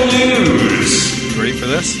 International news. Ready for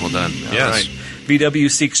this? Well done. All right. VW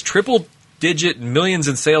seeks triple-digit millions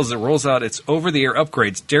in sales that rolls out its over-the-air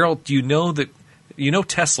upgrades. Daryl, do you know that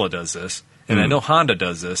Tesla does this, and I know Honda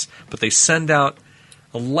does this, but they send out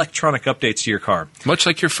electronic updates to your car. Much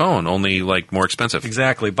like your phone, only like more expensive.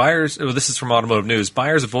 Exactly. This is from Automotive News.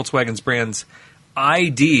 Buyers of Volkswagen's brand's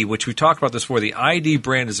ID, which we talked about this before, the ID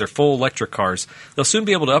brand is their full electric cars. They'll soon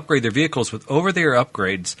be able to upgrade their vehicles with over-the-air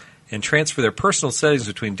upgrades and transfer their personal settings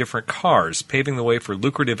between different cars, paving the way for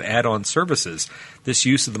lucrative add-on services. This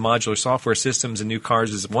use of the modular software systems in new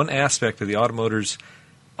cars is one aspect of the automaker's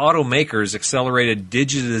accelerated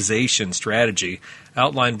digitization strategy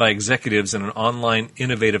outlined by executives in an online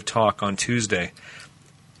innovative talk on Tuesday.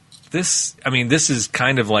 This is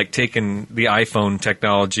kind of like taking the iPhone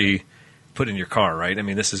technology, put in your car, right? I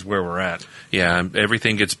mean, this is where we're at. Yeah,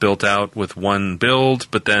 everything gets built out with one build,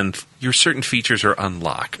 but then your certain features are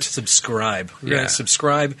unlocked. Subscribe. You're going to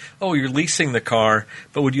subscribe. Oh, you're leasing the car,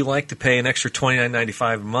 but would you like to pay an extra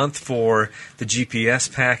 $29.95 a month for the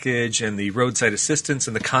GPS package and the roadside assistance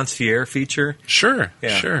and the concierge feature? Sure,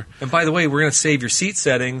 sure. And by the way, we're going to save your seat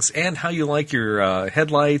settings and how you like your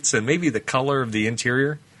headlights and maybe the color of the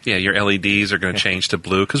interior. Yeah, your LEDs are going to change to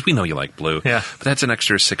blue because we know you like blue. Yeah. But that's an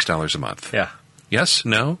extra $6 a month. Yeah. Yes?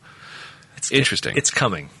 No? It's interesting. It's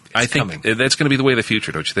coming. I think that's going to be the way of the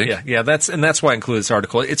future, don't you think? Yeah. That's why I included this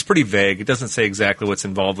article. It's pretty vague. It doesn't say exactly what's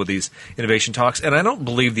involved with these innovation talks. And I don't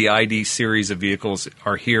believe the ID series of vehicles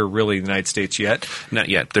are here really in the United States yet. Not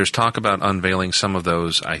yet. There's talk about unveiling some of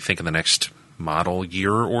those, I think, in the next model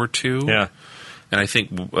year or two. Yeah. And I think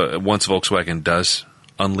once Volkswagen does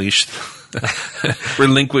unleash,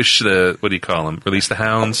 relinquish the, what do you call them? Release the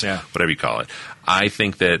hounds? Yeah. Whatever you call it. I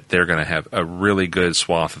think that they're going to have a really good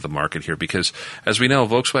swath of the market here because, as we know,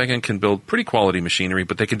 Volkswagen can build pretty quality machinery,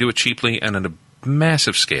 but they can do it cheaply and at a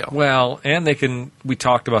massive scale. Well, and we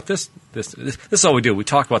talked about this. This is all we do. We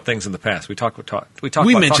talk about things in the past. We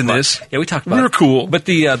mentioned this. Yeah, we talked about. We're cool. But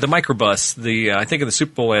the microbus, I think in the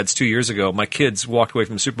Super Bowl ads 2 years ago, my kids walked away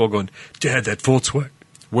from the Super Bowl going, "Dad, that Volkswagen.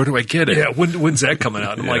 Where do I get it? Yeah, when's that coming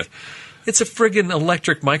out?" And I'm like, it's a friggin'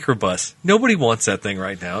 electric microbus. Nobody wants that thing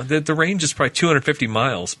right now. The range is probably 250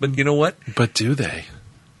 miles. But you know what? But do they?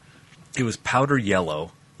 It was powder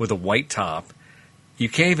yellow with a white top. You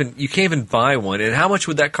can't even buy one. And how much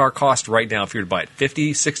would that car cost right now if you were to buy it?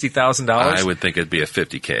 $50,000, $60,000? I would think it'd be a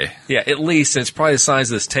 $50K. Yeah, at least. And it's probably the size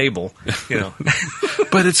of this table.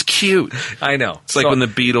 But it's cute. I know. It's like when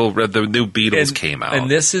the new Beetles came out. And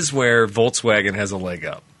this is where Volkswagen has a leg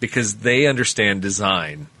up because they understand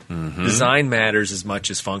design. Mm-hmm. Design matters as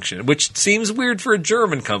much as function, which seems weird for a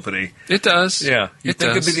German company. It does. Yeah, you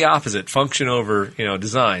think it'd be the opposite: function over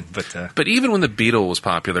design. But even when the Beetle was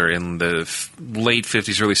popular in the late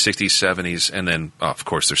 50s, early 60s, 70s, and then of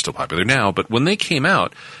course they're still popular now. But when they came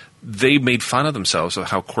out, they made fun of themselves of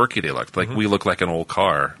how quirky they looked. Like we look like an old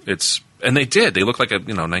car. And they did. They looked like a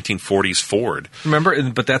 1940s Ford.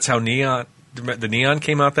 Remember? But that's how the Neon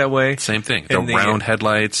came out that way. Same thing. The round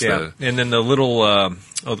headlights. Yeah. And then the little,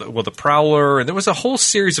 the Prowler. And there was a whole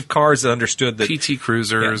series of cars that understood that. PT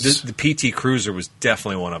Cruisers. The PT Cruiser was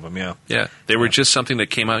definitely one of them, yeah. Yeah. They were just something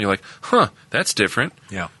that came out and you're like, huh, that's different.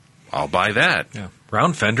 Yeah. I'll buy that. Yeah.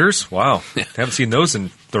 Round fenders? Wow. Haven't seen those in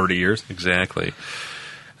 30 years. Exactly.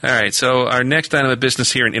 All right, so our next item of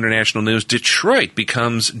business here in international news, Detroit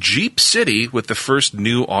becomes Jeep City with the first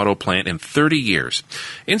new auto plant in 30 years.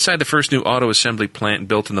 Inside the first new auto assembly plant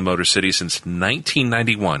built in the Motor City since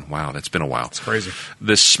 1991. Wow, that's been a while. It's crazy.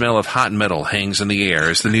 The smell of hot metal hangs in the air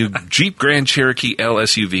as the new Jeep Grand Cherokee L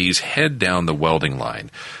SUVs head down the welding line.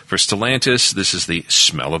 For Stellantis, this is the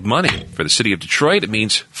smell of money. For the city of Detroit, it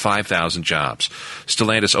means 5,000 jobs.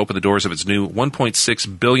 Stellantis opened the doors of its new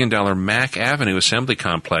 $1.6 billion Mack Avenue assembly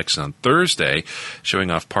complex on Thursday,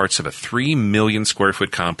 showing off parts of a 3 million square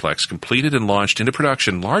foot complex completed and launched into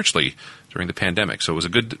production largely during the pandemic. So it was a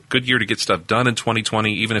good year to get stuff done in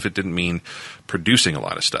 2020, even if it didn't mean producing a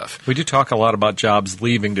lot of stuff. We do talk a lot about jobs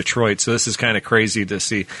leaving Detroit, so this is kind of crazy to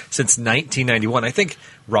see. Since 1991, I think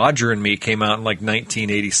Roger and Me came out in like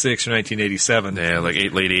 1986 or 1987. Yeah, like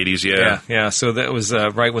late 80s, Yeah. So that was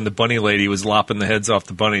right when the bunny lady was lopping the heads off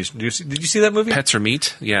the bunnies. Did you see that movie? Pets or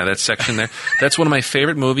Meat? Yeah, that section there. That's one of my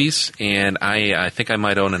favorite movies, and I think I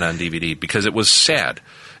might own it on DVD because it was sad.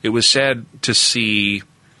 It was sad to see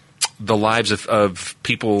the lives of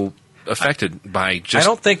people affected by just... I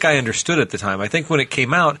don't think I understood at the time. I think when it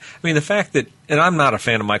came out, I mean, the fact that, and I'm not a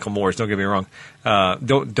fan of Michael Moore's, don't get me wrong.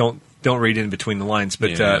 Don't read in between the lines.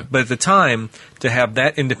 But but at the time, to have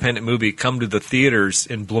that independent movie come to the theaters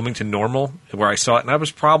in Bloomington Normal, where I saw it, and I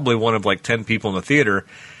was probably one of like 10 people in the theater,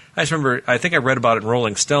 I just remember, I think I read about it in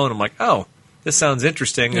Rolling Stone. I'm like, oh, this sounds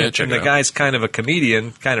interesting. Yeah, and the guy's kind of a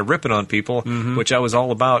comedian, kind of ripping on people, which I was all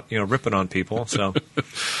about, ripping on people. So...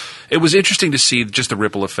 It was interesting to see just the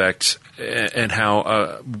ripple effect and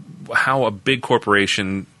how a big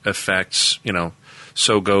corporation affects,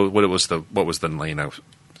 so go. What was the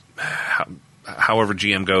however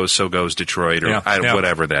GM goes, so goes Detroit, or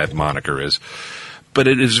whatever that moniker is. But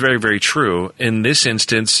it is very, very true. In this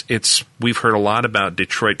instance, we've heard a lot about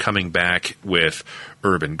Detroit coming back with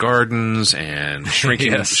urban gardens and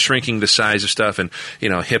shrinking the size of stuff, and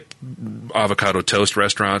hip avocado toast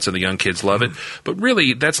restaurants, and the young kids love it. But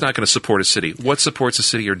really, that's not going to support a city. What supports a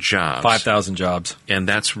city are jobs. 5,000 jobs. And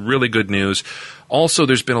that's really good news. Also,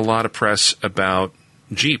 there's been a lot of press about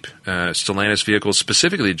Jeep, Stellantis vehicles,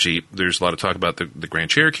 specifically Jeep. There's a lot of talk about the Grand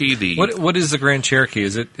Cherokee. What is the Grand Cherokee?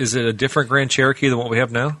 Is it a different Grand Cherokee than what we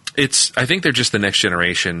have now? I think they're just the next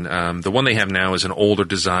generation. The one they have now is an older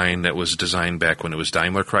design that was designed back when it was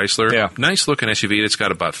Daimler Chrysler. Yeah. Nice looking SUV. It's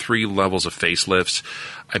got about 3 levels of facelifts.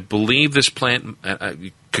 I believe this plant,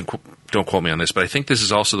 don't quote me on this, but I think this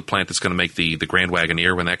is also the plant that's going to make the Grand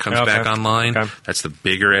Wagoneer when that comes back online. Okay. That's the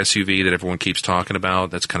bigger SUV that everyone keeps talking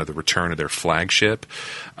about. That's kind of the return of their flagship.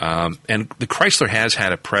 And the Chrysler has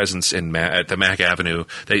had a presence at the Mack Avenue.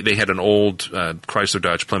 They had an old Chrysler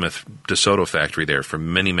Dodge Plymouth DeSoto factory there for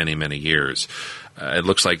many, many, many years. It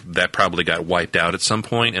looks like that probably got wiped out at some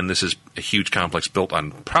point, and this is a huge complex built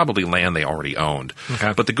on probably land they already owned.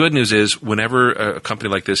 Okay. But the good news is whenever a company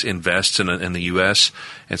like this invests in the U.S.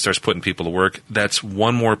 and starts putting people to work, that's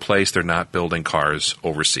one more place they're not building cars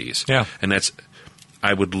overseas. Yeah. And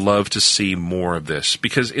I would love to see more of this,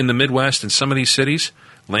 because in the Midwest, in some of these cities,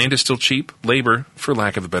 land is still cheap. Labor, for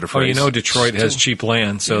lack of a better phrase. Detroit has cheap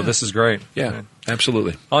land, so this is great. Yeah,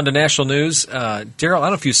 absolutely. On to national news. Daryl, I don't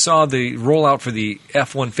know if you saw the rollout for the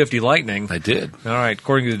F-150 Lightning. I did. All right.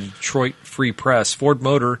 According to the Detroit Free Press, Ford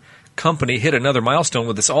Motor Company hit another milestone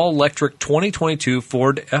with this all-electric 2022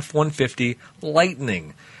 Ford F-150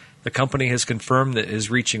 Lightning. The company has confirmed that it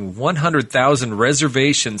is reaching 100,000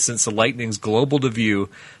 reservations since the Lightning's global debut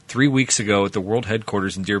 3 weeks ago at the world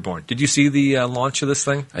headquarters in Dearborn. Did you see the launch of this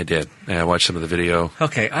thing? I did. Yeah, I watched some of the video.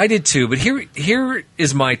 Okay, I did too, but here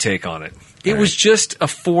is my take on it. It was just a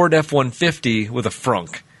Ford F-150 with a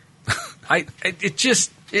frunk.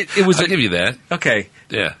 It was. I'll give you that. Okay.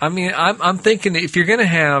 Yeah. I mean, I'm thinking if you're going to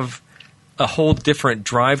have a whole different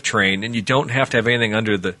drivetrain and you don't have to have anything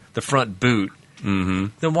under the front boot,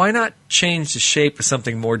 then why not change the shape of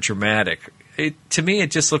something more dramatic? To me, it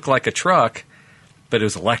just looked like a truck, but it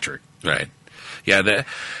was electric. Right. Yeah,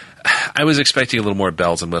 I was expecting a little more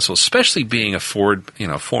bells and whistles, especially being a Ford,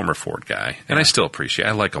 former Ford guy. And I still appreciate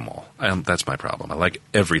I like them all. That's my problem. I like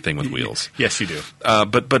everything with wheels. Yes, you do.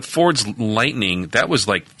 But Ford's Lightning, that was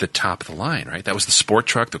like the top of the line, right? That was the sport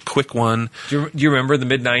truck, the quick one. Do you remember the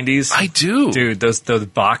mid-'90s? I do. Dude, the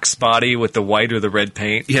box body with the white or the red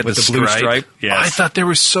paint with the blue stripe. Yes. I thought they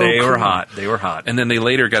were so cool. They were hot. And then they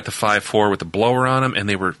later got the 5.4 with the blower on them, and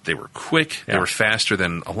they were quick. Yeah. They were faster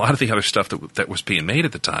than a lot of the other stuff that was being made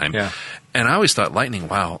at the time. Yeah. And I always thought Lightning,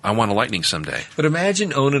 wow, I want a Lightning someday. But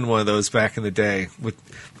imagine owning one of those back in the day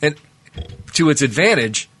and to its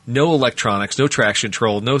advantage, no electronics, no traction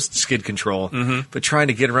control, no skid control, but trying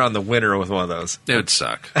to get around the winter with one of those. It would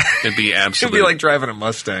suck. It'd be It'd absolutely... be like driving a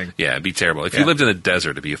Mustang. Yeah, it'd be terrible. If you lived in the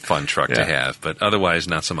desert, it'd be a fun truck to have, but otherwise,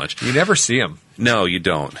 not so much. You never see them. No, you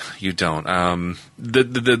don't. You don't.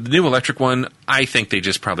 The new electric one, I think they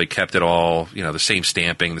just probably kept it all, the same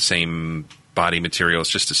stamping, the same body materials,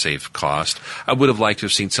 just to save cost. I would have liked to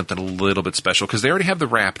have seen something a little bit special, because they already have the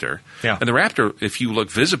Raptor. Yeah. And the Raptor, if you look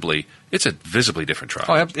visibly, it's a visibly different truck.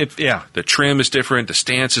 Oh, yeah. The trim is different. The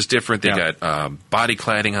stance is different. They got body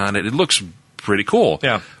cladding on it. It looks pretty cool.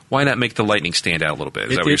 Yeah. Why not make the Lightning stand out a little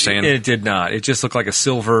bit? Is that what you're saying? It did not. It just looked like a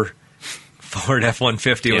silver Ford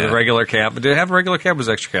F-150 with a regular cab. But did it have a regular cab or was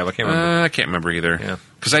it extra cab? I can't remember. I can't remember either. Yeah.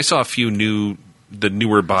 Because I saw a few the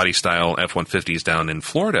newer body style F-150s down in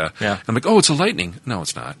Florida. Yeah. I'm like, oh, it's a Lightning. No,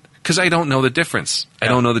 it's not. Because I don't know the difference. I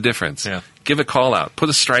don't know the difference. Yeah. Give a call out. Put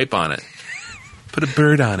a stripe on it. Put a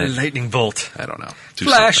bird on it. Lightning bolt. I don't know. Do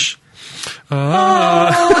Flash.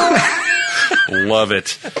 Love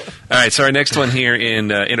it. All right, so our next one here in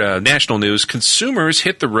national news. Consumers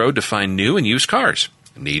hit the road to find new and used cars.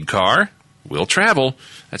 Need car? Will travel.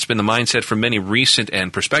 That's been the mindset for many recent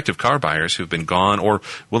and prospective car buyers who've been gone or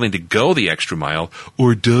willing to go the extra mile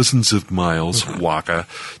or dozens of miles, waka,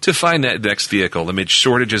 to find that next vehicle amid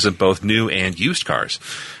shortages of both new and used cars.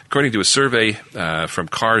 According to a survey from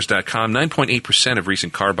Cars.com, 9.8% of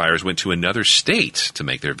recent car buyers went to another state to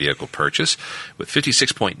make their vehicle purchase, with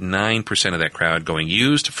 56.9% of that crowd going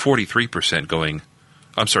used, 43% going,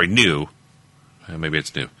 new. Maybe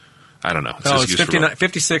it's new. I don't know. No, it's 59,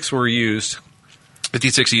 56 were used.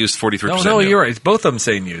 56 used, 43% No, new. you're right. It's both of them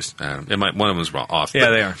saying used. One of them was off. Yeah,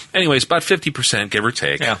 but they are. Anyways, about 50%, give or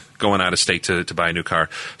take, going out of state to buy a new car.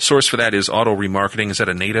 Source for that is Auto Remarketing. Is that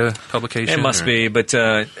a NADA publication? It must be, but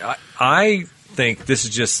I think this is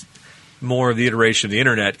just more of the iteration of the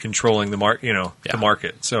internet controlling the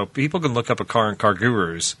market. So people can look up a car on Car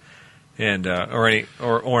Gurus and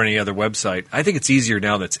or any other website. I think it's easier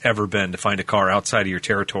now than it's ever been to find a car outside of your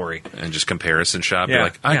territory and just comparison shop. Yeah, You're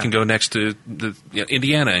like, I can go next to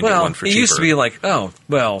Indiana and get one for cheaper. It used to be like,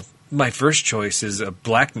 my first choice is a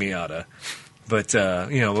black Miata, but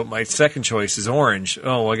but my second choice is orange.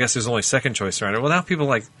 Oh, well, I guess there's only second choice around it. Well, now people are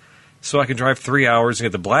like, so I can drive 3 hours and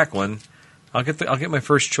get the black one. I'll get my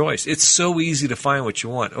first choice. It's so easy to find what you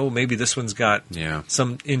want. Oh, maybe this one's got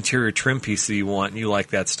some interior trim piece that you want, and you like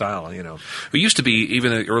that style. It used to be,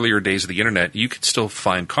 even in the earlier days of the internet, you could still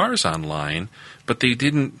find cars online, but they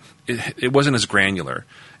didn't. It wasn't as granular.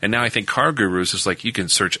 And now I think Car Gurus is like you can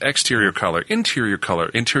search exterior color, interior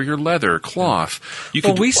leather, cloth. You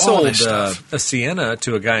can do we all sold this stuff. A Sienna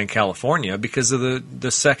to a guy in California because of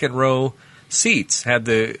the second row seats had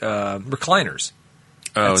the recliners.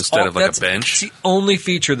 Oh, instead of like a bench? It's the only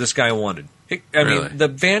feature this guy wanted. I mean, the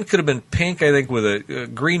van could have been pink, I think, with a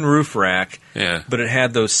green roof rack. Yeah. But it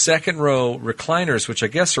had those second row recliners, which I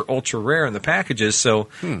guess are ultra rare in the packages. So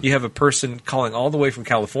you have a person calling all the way from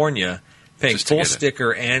California, paying full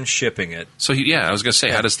sticker and shipping it. So, I was going to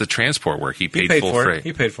say, how does the transport work? He paid full freight.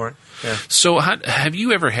 He paid for it. Yeah. So have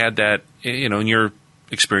you ever had that, in your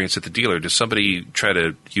experience at the dealer? Does somebody try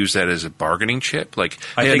to use that as a bargaining chip? Like,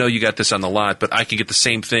 I know you got this on the lot, but I can get the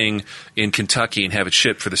same thing in Kentucky and have it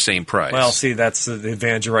shipped for the same price. Well, see, that's the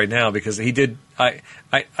advantage right now because he did. I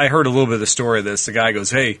heard a little bit of the story of this. The guy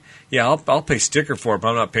goes, "Hey, I'll pay sticker for it, but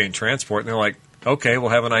I'm not paying transport." And they're like, "Okay, well,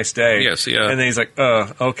 have a nice day." Yes, And then he's like,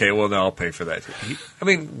 "Okay, well, no, I'll pay for that."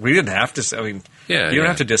 We didn't have to. You don't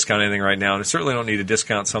have to discount anything right now, and I certainly don't need to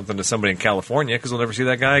discount something to somebody in California because we'll never see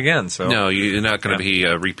that guy again. So no, you're not going to be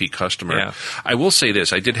a repeat customer. Yeah. I will say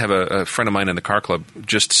this: I did have a friend of mine in the car club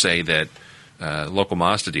just say that local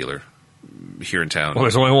Mazda dealer here in town. Well,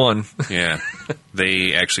 there's only one. Yeah,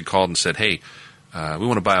 they actually called and said, "Hey, we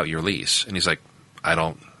want to buy out your lease," and he's like, "I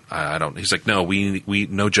don't." He's like, "No, we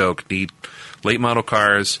no joke need late model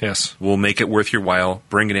cars. Yes, we'll make it worth your while.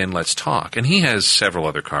 Bring it in. Let's talk." And he has several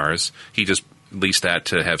other cars. He just leased that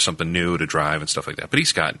to have something new to drive and stuff like that. But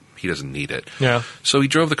he doesn't need it. Yeah. So he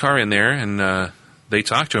drove the car in there, and they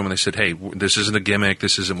talked to him, and they said, "Hey, this isn't a gimmick.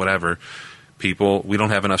 This isn't whatever. People, we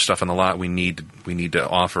don't have enough stuff on the lot. We need to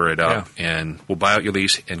offer it up, and we'll buy out your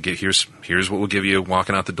lease and here's what we'll give you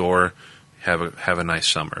walking out the door. Have a nice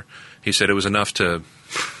summer." He said it was enough to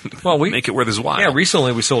make it worth his while. Yeah,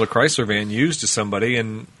 recently we sold a Chrysler van used to somebody,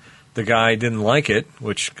 and the guy didn't like it,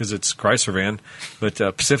 because it's Chrysler van, but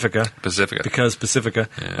Pacifica.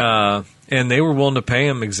 Yeah. And they were willing to pay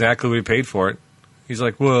him exactly what he paid for it. He's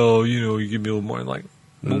like, "Well, you give me a little more." I'm like,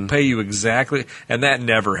 we'll pay you exactly, and that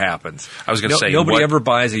never happens. I was going to say, nobody ever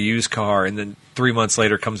buys a used car and then 3 months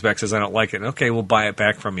later comes back and says, "I don't like it." Okay, we'll buy it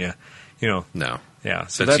back from you. No. Yeah,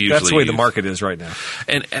 so That's that's the way the usually- market is right now.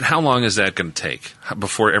 And how long is that going to take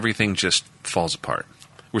before everything just falls apart?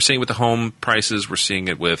 We're seeing it with the home prices. We're seeing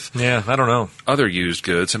it with Yeah, I don't know. other used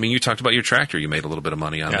goods. I mean, you talked about your tractor. You made a little bit of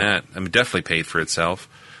money on Yeah. that. I mean, definitely paid for itself.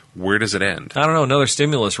 Where does it end? I don't know. Another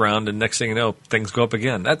stimulus round, and next thing you know, things go up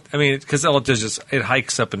again. Because it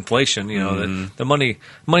hikes up inflation. The money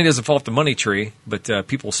doesn't fall off the money tree, but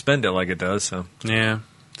people spend it like it does. So Yeah,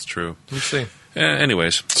 it's true. let's see.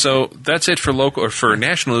 Anyways, so that's it for local or for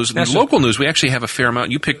national news. Local news, we actually have a fair amount.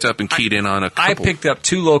 You picked up and keyed in on a couple. I picked up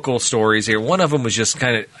 2 local stories here. One of them was just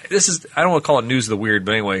kind of I don't want to call it news of the weird,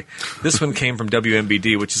 but anyway, this one came from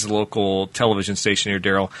WMBD, which is a local television station here,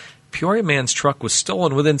 Daryl. Peoria man's truck was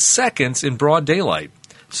stolen within seconds in broad daylight.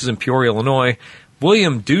 This is in Peoria, Illinois.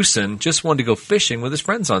 William Dewson just wanted to go fishing with his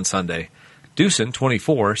friends on Sunday. Dewson,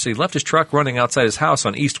 24, said he left his truck running outside his house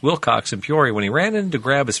on East Wilcox in Peoria when he ran in to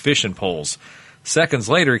grab his fishing poles. Seconds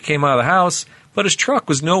later, he came out of the house, but his truck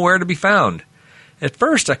was nowhere to be found. At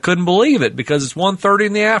first, I couldn't believe it because it's 1:30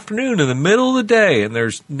 in the afternoon in the middle of the day and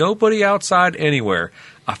there's nobody outside anywhere.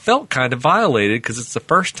 I felt kind of violated because it's the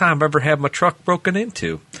first time I've ever had my truck broken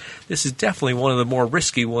into. This is definitely one of the more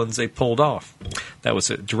risky ones they pulled off. That was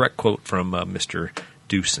a direct quote from Mr.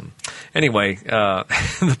 Dewson. Anyway,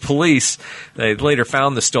 the police, they later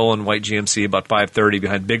found the stolen white GMC about 5:30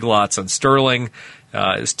 behind Big Lots on Sterling.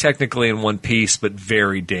 It's technically in one piece, but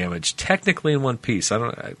very damaged. Technically in one piece.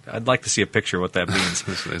 I'd like to see a picture of what that means.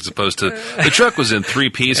 As opposed to the truck was in 3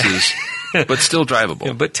 pieces, but still drivable.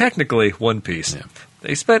 Yeah, but technically one piece. Yeah.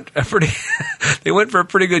 They they went for a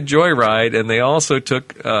pretty good joyride, and they also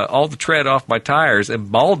took all the tread off my tires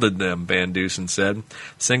and balded them, Van Deusen said.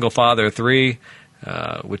 Single father of 3.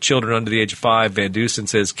 With children under the age of 5, Van Deusen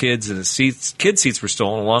says kid seats were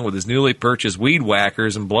stolen along with his newly purchased weed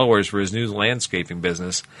whackers and blowers for his new landscaping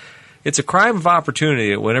business. It's a crime of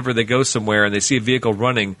opportunity whenever they go somewhere and they see a vehicle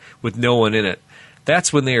running with no one in it.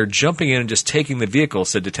 That's when they are jumping in and just taking the vehicle,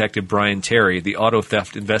 said Detective Brian Terry, the auto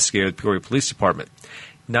theft investigator at the Peoria Police Department.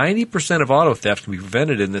 90% of auto theft can be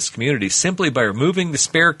prevented in this community simply by removing the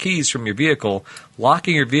spare keys from your vehicle,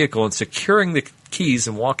 locking your vehicle, and securing the keys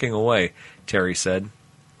and walking away, Terry said.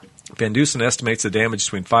 Van Deusen estimates the damage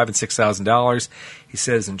between $5,000 and $6,000. He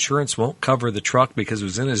says insurance won't cover the truck because it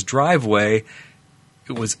was in his driveway.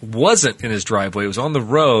 It wasn't in his driveway. It was on the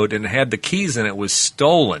road and it had the keys in it. It was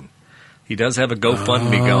stolen. He does have a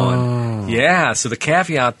GoFundMe going. Yeah, so the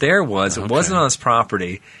caveat there was it wasn't on his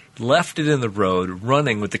property. Left it in the road,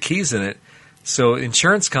 running with the keys in it. So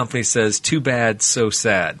insurance company says, too bad, so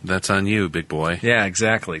sad. That's on you, big boy. Yeah,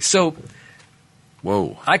 exactly. So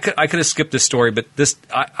Whoa. I could have skipped this story, but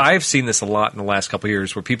I've seen this a lot in the last couple of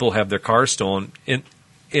years where people have their cars stolen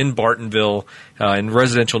in Bartonville, in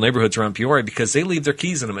residential neighborhoods around Peoria because they leave their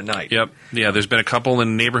keys in them at night. Yep. Yeah, there's been a couple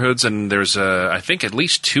in neighborhoods, and there's, I think, at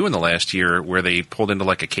least 2 in the last year where they pulled into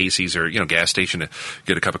like a Casey's or, gas station to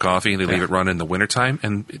get a cup of coffee, and they leave it run in the wintertime,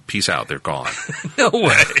 and peace out, they're gone. No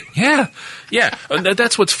way. Yeah. Yeah.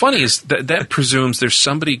 That's what's funny is that presumes there's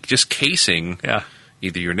somebody just casing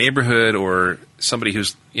either your neighborhood or somebody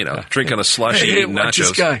who's, drinking a slushie, eating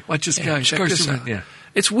nachos. Watch this guy. Check this out. Yeah.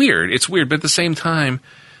 It's weird, but at the same time,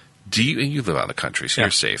 you live out of the country, so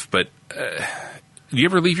you're safe, but do you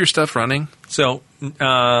ever leave your stuff running? So,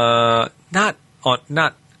 not.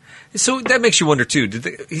 So that makes you wonder too.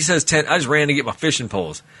 He says 10. I just ran to get my fishing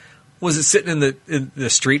poles. Was it sitting in the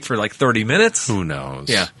street for like 30 minutes? Who knows?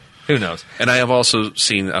 Yeah, who knows? And I have also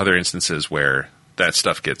seen other instances where that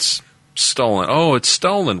stuff gets stolen. Oh, it's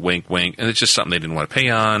stolen, wink, wink, and it's just something they didn't want to pay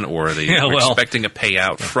on, or they were expecting a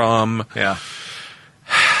payout from. Yeah.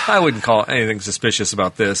 I wouldn't call anything suspicious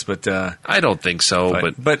about this, but I don't think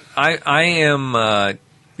so. But I am, at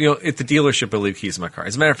the dealership, I leave keys in my car.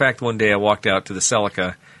 As a matter of fact, one day I walked out to the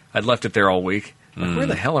Celica. I'd left it there all week. Like, where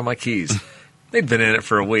the hell are my keys? They'd been in it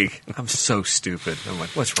for a week. I'm so stupid. I'm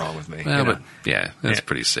like, what's wrong with me? Well, that's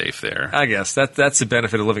pretty safe there. I guess that's the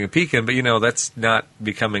benefit of living in Pekin, but that's not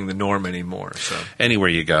becoming the norm anymore. So anywhere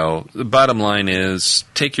you go, the bottom line is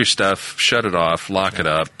take your stuff, shut it off, lock it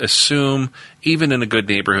up. Assume, even in a good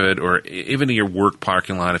neighborhood or even in your work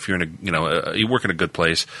parking lot, if you're in you work in a good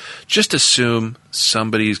place, just assume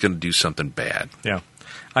somebody's going to do something bad. Yeah,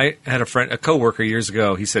 I had a coworker years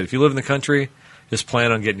ago. He said, if you live in the country, just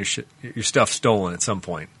plan on getting your stuff stolen at some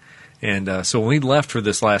point. And so when we left for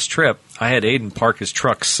this last trip, I had Aiden park his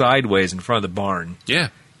truck sideways in front of the barn. Yeah.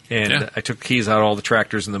 And I took keys out of all the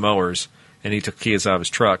tractors and the mowers and he took keys out of his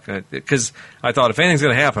truck. Because I thought, if anything's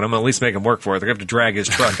going to happen, I'm going to at least make him work for it. They're going to have to drag his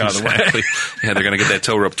truck out of the way. Yeah, they're going to get that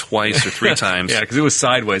tow rope twice or 3 times. Yeah, because it was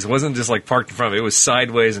sideways. It wasn't just like parked in front of it. It was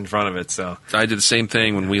sideways in front of it. So I did the same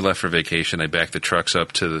thing when we left for vacation. I backed the trucks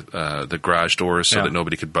up to the garage doors so that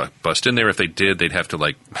nobody could bust in there. If they did, they'd have to,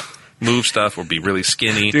 like, move stuff or be really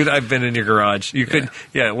skinny. Dude, I've been in your garage. You could,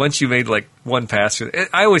 once you made like one pass.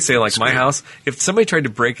 I always say, like, my house, if somebody tried to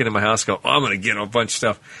break into my house, go, oh, I'm going to get a bunch of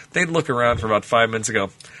stuff, they'd look around for about 5 minutes and go,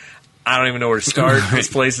 I don't even know where to start. Right. This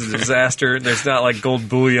place is a disaster. There's not like gold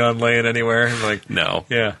bullion laying anywhere. I'm like, no.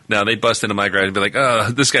 Yeah. No, they'd bust into my garage and be like, oh,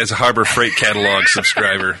 this guy's a Harbor Freight catalog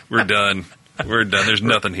subscriber. We're done. We're done. There's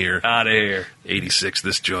nothing here. Out of here. 86,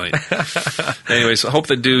 this joint. Anyways, I hope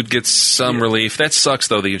the dude gets some relief. That sucks,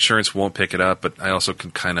 though. The insurance won't pick it up, but I also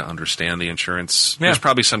can kind of understand the insurance. Yeah. There's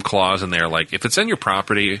probably some clause in there, like, if it's in your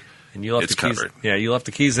property, and you left it's the keys, covered. Yeah, you left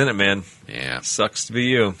the keys in it, man. Yeah. Sucks to be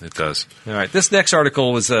you. It does. All right. This next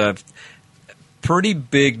article was pretty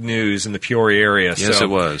big news in the Peoria area. Yes, so, it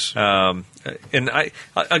was. And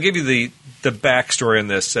I'll give you the backstory on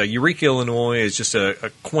this. Eureka, Illinois is just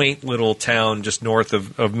a quaint little town just north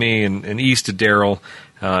of me and east of Darrell.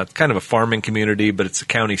 Kind of a farming community, but it's a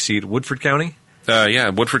county seat. Woodford County?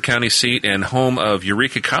 Woodford County seat and home of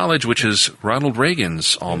Eureka College, which is Ronald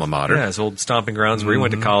Reagan's alma mater. Yeah, his old stomping grounds where he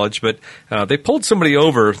went to college. But they pulled somebody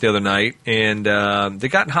over the other night, and they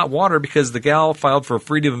got in hot water because the gal filed for a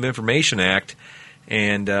Freedom of Information Act,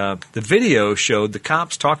 and the video showed the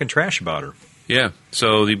cops talking trash about her. Yeah,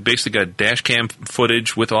 so they basically got dash cam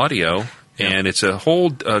footage with audio, and it's a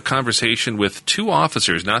whole conversation with 2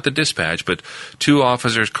 officers, not the dispatch, but 2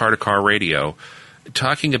 officers, car-to-car radio,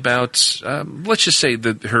 talking about, let's just say,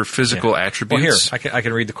 her physical attributes. Well, here, I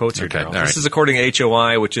can read the quotes here. Okay, This is according to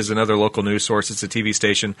HOI, which is another local news source. It's a TV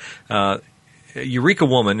station. Eureka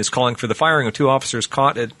woman is calling for the firing of 2 officers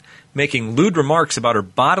caught at making lewd remarks about her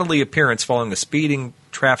bodily appearance following a speeding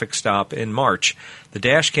traffic stop in March. The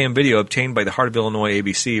dash cam video obtained by the Heart of Illinois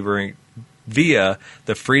ABC via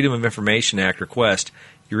the Freedom of Information Act request.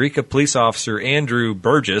 Eureka police officer Andrew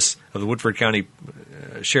Burgess of the Woodford County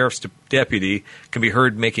Sheriff's Deputy can be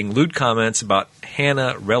heard making lewd comments about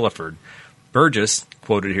Hannah Relaford. Burgess,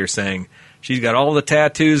 quoted here, saying, she's got all the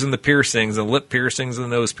tattoos and the piercings, the lip piercings and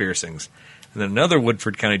the nose piercings. And then another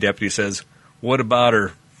Woodford County deputy says, what about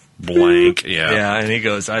her? Blank, yeah. Yeah, and he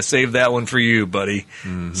goes, I saved that one for you, buddy.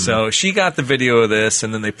 Mm-hmm. So she got the video of this,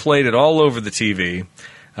 and then they played it all over the TV.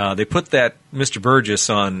 They put that Mr. Burgess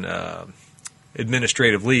on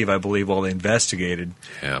administrative leave, I believe, while they investigated.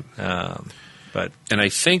 Yeah. And I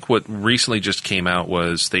think what recently just came out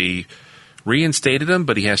was they reinstated him,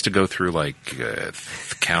 but he has to go through like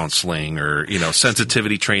counseling or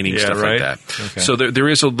sensitivity training, stuff like that. Okay. So there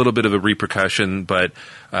is a little bit of a repercussion, but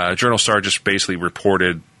Journal Star just basically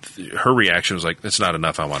reported her reaction was like, "That's not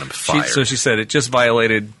enough. I want him fired." So she said it just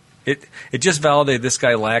validated. It just validated this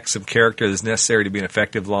guy lacks some character that's necessary to be an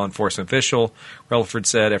effective law enforcement official. Relaford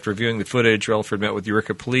said after reviewing the footage, Relaford met with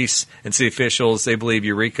Eureka police and city officials. They believe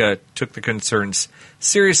Eureka took the concerns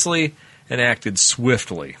seriously and acted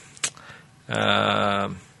swiftly.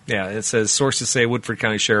 It says sources say Woodford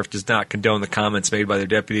County Sheriff does not condone the comments made by their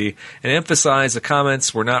deputy and emphasize the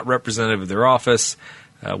comments were not representative of their office.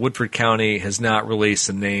 Woodford County has not released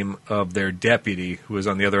the name of their deputy who was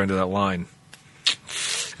on the other end of that line.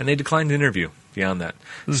 And they declined to interview beyond that.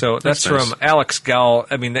 So that's nice. From Alex Gall.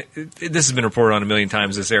 I mean, this has been reported on a million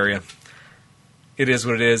times, this area. It is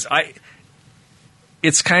what it is.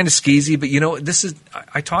 It's kind of skeezy, but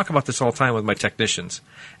I talk about this all the time with my technicians.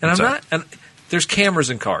 And and there's cameras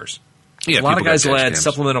in cars. Yeah, a lot of guys will add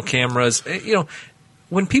supplemental cameras.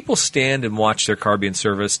 When people stand and watch their car being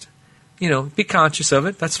serviced, be conscious of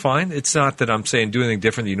it. That's fine. It's not that I'm saying do anything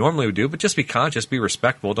different than you normally would do, but just be conscious, be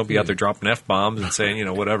respectful. Don't be out there dropping F-bombs and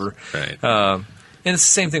saying, whatever. Right. And it's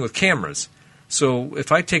the same thing with cameras. So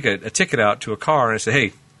if I take a ticket out to a car and I say, hey,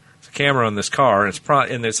 there's a camera on this car,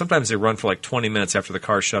 and sometimes they run for like 20 minutes after the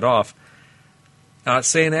car's shut off, not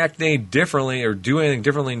saying act any differently or do anything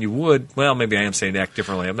differently than you would. Well, maybe I am saying act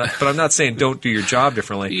differently. I'm not saying don't do your job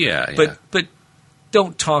differently. Yeah. But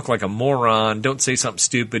don't talk like a moron. Don't say something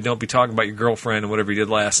stupid. Don't be talking about your girlfriend and whatever you did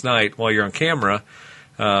last night while you're on camera.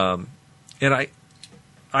 And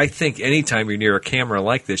I think anytime you're near a camera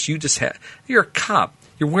like this, you're a cop.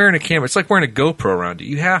 You're wearing a camera. It's like wearing a GoPro around you.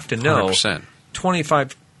 You have to know 100%.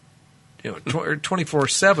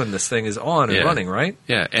 24/7 this thing is on and running, right?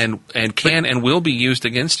 Yeah, and will be used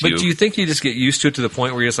against you. But do you think you just get used to the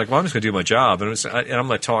point where you're just like, well, I'm just going to do my job, and I'm going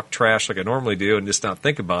to talk trash like I normally do and just not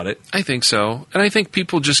think about it? I think so. And I think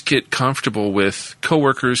people just get comfortable with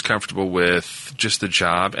coworkers, comfortable with just the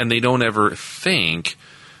job, and they don't ever think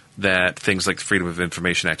that things like the Freedom of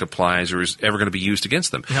Information Act applies or is ever going to be used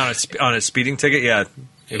against them. On a speeding ticket, yeah.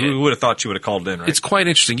 Who would have thought you would have called in, right? It's quite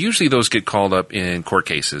interesting. Usually those get called up in court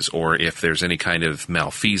cases or if there's any kind of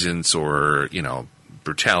malfeasance or,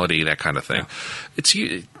 brutality, that kind of thing.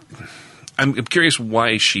 Yeah. I'm curious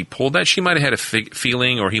why she pulled that. She might have had a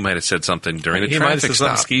feeling, or he might have said something during the traffic stop. He might have said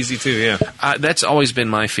something skeezy too. Yeah, that's always been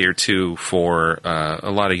my fear too for a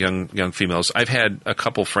lot of young females. I've had a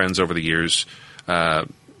couple friends over the years,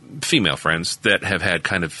 female friends that have had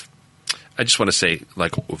kind of, I just want to say,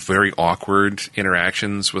 like very awkward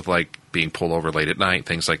interactions with like being pulled over late at night,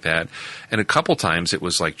 things like that. And a couple times it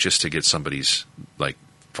was like just to get somebody's like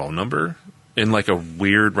phone number. In like a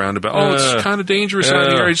weird roundabout. Oh, it's kind of dangerous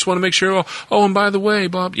out here. I just want to make sure. Oh, and by the way,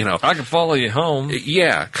 Bob, I can follow you home.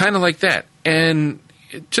 Yeah, kind of like that. And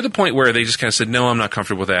to the point where they just kind of said, no, I'm not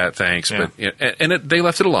comfortable with that, thanks. Yeah. But they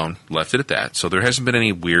left it alone, left it at that. So there hasn't been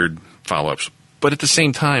any weird follow-ups. But at the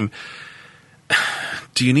same time,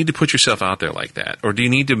 do you need to put yourself out there like that? Or do you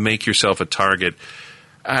need to make yourself a target?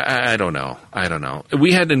 I don't know.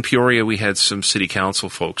 We had in Peoria, we had some city council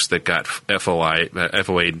folks that got FOIA,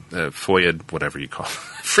 whatever you call it,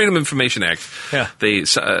 Freedom of Information Act. Yeah.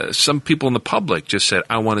 Some people in the public just said,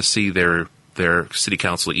 I want to see their city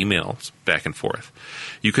council emails back and forth.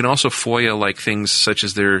 You can also FOIA like things such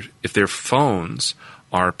as if their phones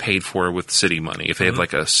are paid for with city money. If they have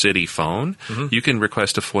like a city phone, you can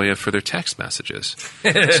request a FOIA for their text messages.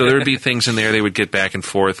 So there would be things in there they would get back and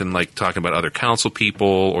forth and like talking about other council people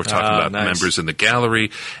or talking about members in the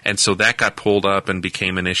gallery. And so that got pulled up and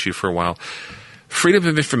became an issue for a while. Freedom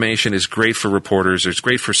of information is great for reporters. It's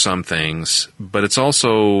great for some things, but it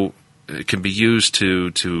can be used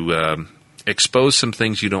to expose some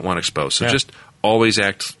things you don't want to expose. So just always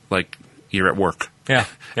act like you're at work.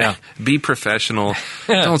 Yeah. Be professional.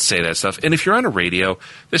 Don't say that stuff. And if you're on a radio,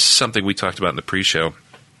 this is something we talked about in the pre-show,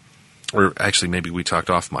 or actually maybe we talked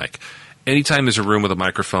off mic. Anytime there's a room with a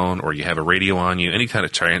microphone or you have a radio on you, any kind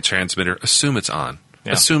of transmitter, assume it's on.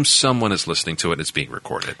 Yeah. Assume someone is listening to it and it's being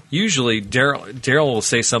recorded. Usually, Daryl will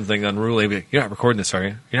say something unruly. You're not recording this, are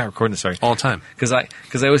you? You're not recording this, are you? All the time. Because I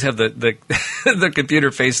always have the the computer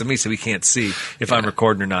facing me so we can't see if I'm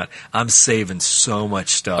recording or not. I'm saving so much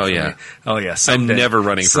stuff. Oh, yeah. Someday, I'm never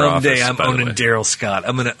running for office. Someday I'm owning Daryl Scott.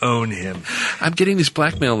 I'm going to own him. I'm getting these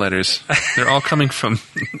blackmail letters. They're all coming from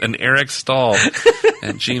an Eric Stahl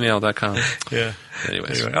at gmail.com. Yeah.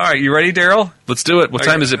 Anyways. All right, you ready, Daryl? Let's do it. What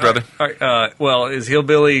time is it, brother? All right, well, is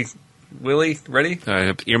Hillbilly Willie ready?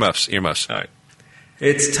 Earmuffs. All right.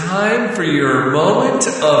 It's time for your moment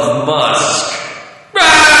of Musk.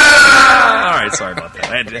 All right, sorry about that.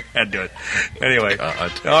 I had to do it. Anyway.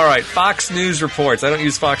 All right, Fox News reports. I don't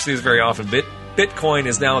use Fox News very often. Bitcoin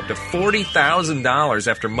is now up to $40,000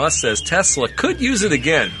 after Musk says Tesla could use it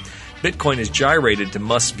again. Bitcoin has gyrated to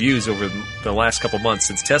Musk's views over the last couple months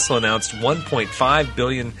since Tesla announced 1.5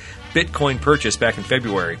 billion Bitcoin purchase back in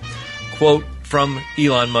February. Quote from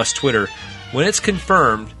Elon Musk's Twitter, when it's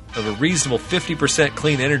confirmed of a reasonable 50%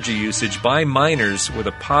 clean energy usage by miners with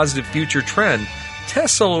a positive future trend,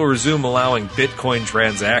 Tesla will resume allowing Bitcoin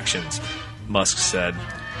transactions, Musk said.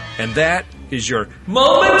 And that is your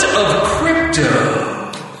moment of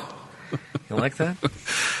crypto. You like that?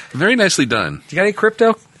 Very nicely done. You got any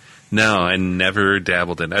crypto? No, I never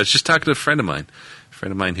dabbled in it. I was just talking to a friend of mine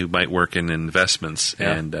who might work in investments,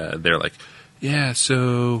 and they're like, "Yeah,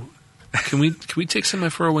 so can we take some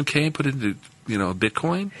of my 401k and put it into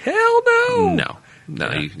Bitcoin?" Hell no,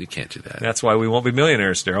 no, you can't do that. That's why we won't be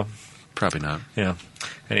millionaires, Daryl. Probably not. Yeah.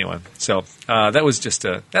 Anyway, so that was just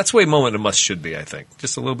that's the way Moment of Musk should be, I think.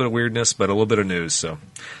 Just a little bit of weirdness, but a little bit of news. So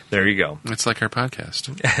there you go. It's like our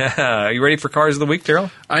podcast. Are you ready for Cars of the Week,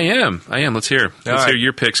 Daryl? I am. Let's hear. Let's hear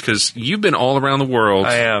your picks because you've been all around the world.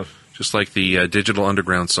 I have. Just like the Digital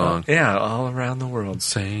Underground song. Yeah, all around the world.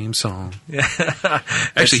 Same song. Yeah.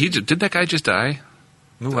 Actually, did that guy just die?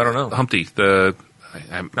 Ooh, I don't know. Humpty. I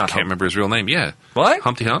can't remember his real name. Yeah. What?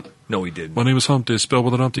 Humpty Hump? No, he didn't. My name is Humpty, spelled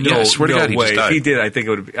with an Humpty. No, I swear to God, he just died. He did. I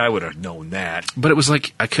think I would have known that. But it was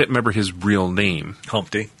like, I couldn't remember his real name.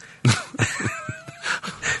 Humpty.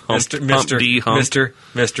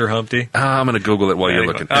 Mr. Humpty. I'm going to Google it while you're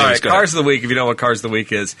looking. All right, Cars of the Week. If you don't know what Cars of the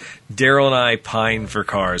Week is, Daryl and I pine for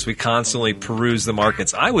cars. We constantly peruse the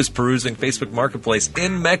markets. I was perusing Facebook Marketplace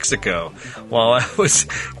in Mexico while I was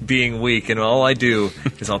being weak, and all I do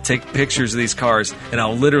is I'll take pictures of these cars, and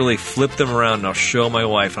I'll literally flip them around, and I'll show my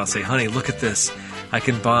wife. I'll say, honey, look at this. I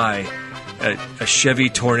can buy a Chevy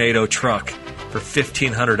Tornado truck for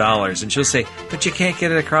 $1,500. And she'll say, but you can't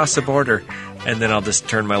get it across the border. and then I'll just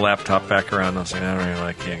turn my laptop back around and I'll say, all right, well,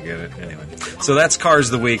 I can't get it. Anyway. So that's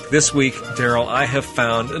Cars of the Week. This week, Daryl, I have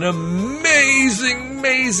found an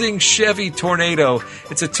amazing Chevy Tornado.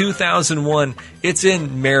 It's a 2001. It's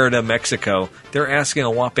in Merida, Mexico. They're asking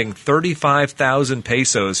a whopping 35,000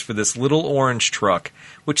 pesos for this little orange truck,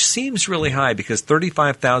 which seems really high because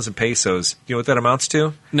 35,000 pesos, you know what that amounts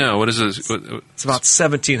to? No, what is this? It's about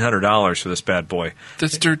 $1,700 for this bad boy.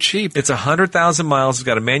 That's dirt cheap. It's 100,000 miles. It's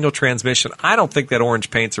got a manual transmission. I don't think that orange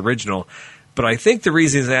paint's original, but I think the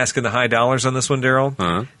reason he's asking the high dollars on this one,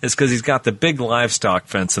 Daryl, is because he's got the big livestock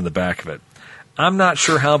fence in the back of it. I'm not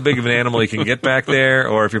sure how big of an animal you can get back there,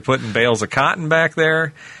 or if you're putting bales of cotton back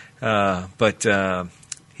there, but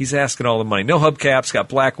he's asking all the money. No hubcaps, got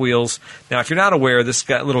black wheels. Now, if you're not aware, this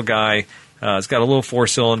little guy has got a little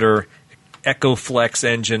 4-cylinder EcoFlex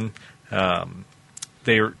engine.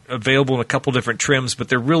 They're available in a couple different trims, but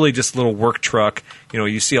they're really just a little work truck. You know,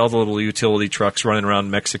 you see all the little utility trucks running around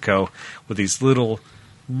Mexico with these little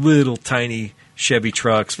tiny Chevy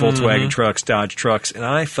trucks, Volkswagen trucks, Dodge trucks, and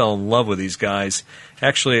I fell in love with these guys.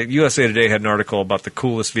 Actually, USA Today had an article about the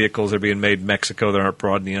coolest vehicles that are being made in Mexico that aren't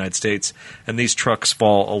brought in the United States, and these trucks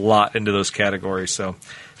fall a lot into those categories. So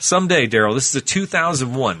someday, Daryl, this is a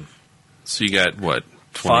 2001. So you got, what,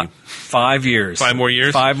 20? 5 years. 5 more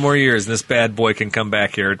years? 5 more years, and this bad boy can come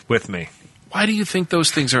back here with me. Why do you think those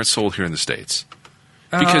things aren't sold here in the States?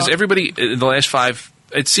 Because everybody in the last 5...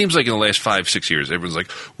 It seems like in the last 5-6 years, everyone's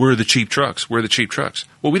like, where are the cheap trucks? Where are the cheap trucks?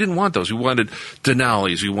 Well, we didn't want those. We wanted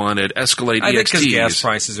Denali's. We wanted Escalade EXTs. I think because gas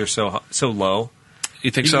prices are so low.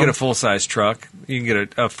 You think you so? can get a full-size truck. You can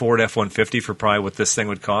get a Ford F-150 for probably what this thing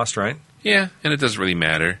would cost, right? Yeah, and it doesn't really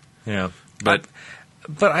matter. Yeah. But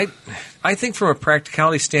I think from a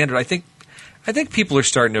practicality standard, I think people are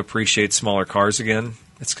starting to appreciate smaller cars again.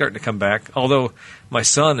 It's starting to come back. Although my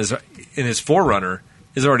son is in his 4Runner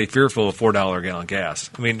is already fearful of $4 a gallon gas.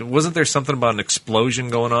 I mean, wasn't there something about an explosion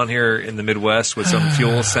going on here in the Midwest with some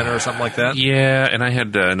fuel center or something like that? Yeah, and I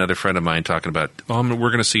had another friend of mine talking about, we're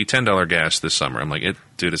going to see $10 gas this summer. I'm like,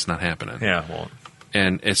 dude, it's not happening. Yeah, well.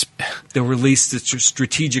 And it's... They'll release the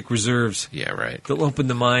strategic reserves. Yeah, right. They'll open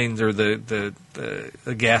the mines or the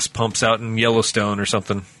gas pumps out in Yellowstone or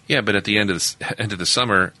something. Yeah, but at the end of the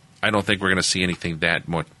summer, I don't think we're going to see anything that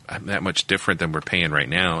much different than we're paying right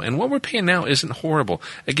now. And what we're paying now isn't horrible.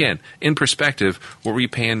 Again, in perspective, what were you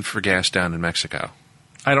paying for gas down in Mexico?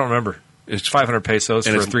 I don't remember. It's 500 pesos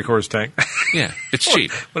for a 3/4 tank. Yeah, it's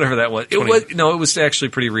cheap. Whatever that was. It was actually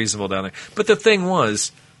pretty reasonable down there. But the thing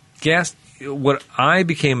was, gas. What I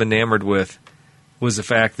became enamored with was the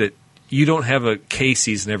fact that you don't have a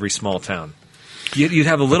Casey's in every small town. You'd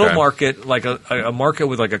have a little market, like a market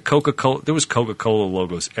with like a Coca-Cola. There was Coca-Cola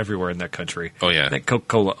logos everywhere in that country. Oh, yeah. That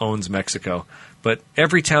Coca-Cola owns Mexico. But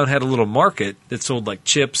every town had a little market that sold like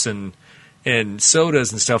chips and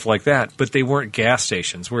sodas and stuff like that, but they weren't gas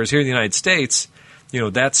stations. Whereas here in the United States,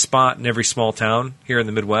 that spot in every small town here in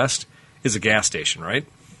the Midwest is a gas station, right?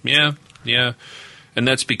 Yeah, yeah. And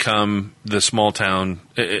that's become the small town,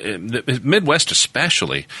 the Midwest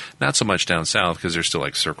especially, not so much down south because there's still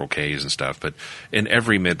like Circle K's and stuff, but in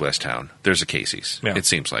every Midwest town, there's a Casey's, it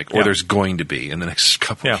seems like. Or there's going to be in the next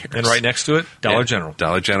couple of years. And right next to it, Dollar General.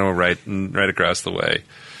 Dollar General right across the way.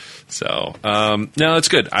 So, no, it's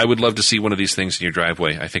good. I would love to see one of these things in your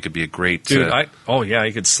driveway. I think it'd be a great... Dude,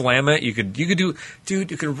 you could slam it. You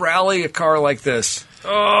could rally a car like this.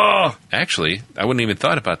 Oh! Actually, I wouldn't even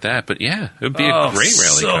thought about that, but yeah, it would be a great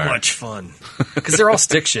rally car. So much fun. Because they're all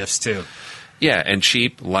stick shifts, too. Yeah, and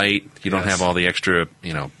cheap, light. You don't have all the extra,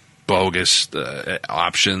 bogus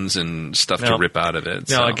options and stuff to rip out of it.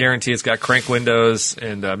 No, I guarantee it's got crank windows,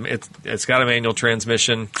 and it's got a manual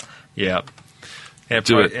transmission. Yeah. And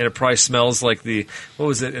it probably smells like what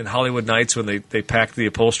was it in Hollywood Nights when they packed the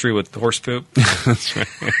upholstery with horse poop? That's right.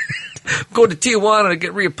 Go to Tijuana to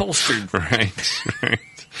get reupholstered. Right.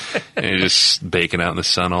 And you're just baking out in the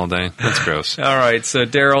sun all day. That's gross. All right, so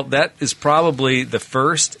Daryl, that is probably the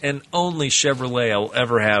first and only Chevrolet I'll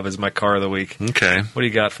ever have as my car of the week. Okay. What do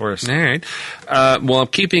you got for us? All right. Well, I'm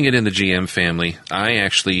keeping it in the GM family. I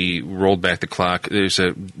actually rolled back the clock. There's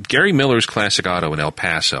a Gary Miller's Classic Auto in El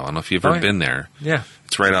Paso. I don't know if you've ever been there. Yeah.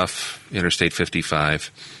 It's right off Interstate 55.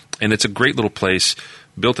 And it's a great little place.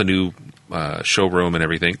 Built a new showroom and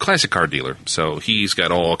everything. Classic car dealer. So he's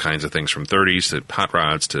got all kinds of things from 30s to hot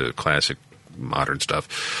rods to classic modern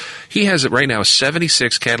stuff. He has it right now, a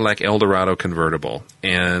 76 Cadillac Eldorado convertible.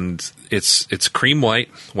 And it's cream white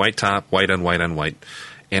top, white on white on white.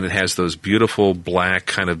 and it has those beautiful black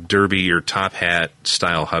kind of derby or top hat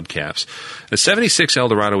style hubcaps. The 76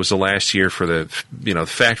 Eldorado was the last year for the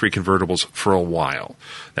factory convertibles for a while.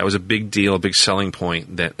 That was a big deal, a big selling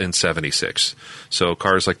point in 76. So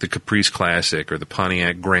cars like the Caprice Classic or the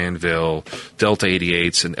Pontiac Granville, Delta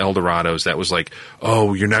 88s, and Eldorados, that was like,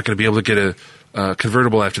 oh, you're not going to be able to get a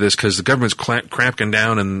convertible after this because the government's cramping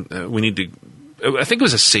down and we need to. I think it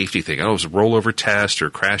was a safety thing. I don't know, it was a rollover test or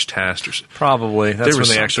crash test. Or probably. That's when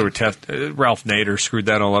they actually were Ralph Nader screwed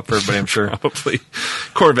that all up for everybody, I'm sure. Probably.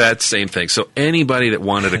 Corvette, same thing. So anybody that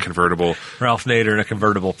wanted a convertible. Ralph Nader in a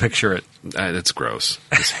convertible, picture it. That's gross.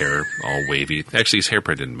 His hair all wavy. Actually, his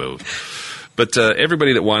hairprint didn't move. But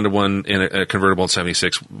everybody that wanted one in a convertible in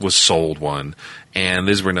 76 was sold one, and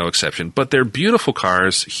these were no exception. But they're beautiful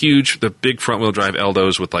cars, huge, the big front-wheel drive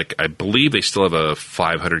Eldos with, like, I believe they still have a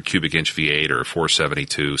 500 cubic inch V8 or a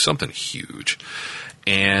 472, something huge.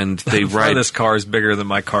 And they ride. This car is bigger than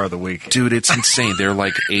my car of the week. Dude, it's insane. They're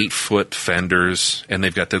like 8-foot fenders, and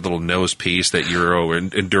they've got their little nose piece, that Euro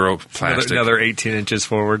and Enduro plastic. Another 18 inches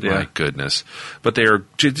forward, yeah. My goodness. But they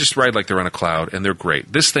just ride like they're on a cloud, and they're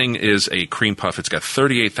great. This thing is a cream puff. It's got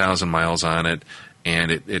 38,000 miles on it, and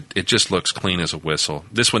it just looks clean as a whistle.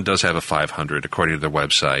 This one does have a 500, according to their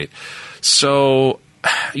website. So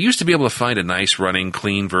I used to be able to find a nice running,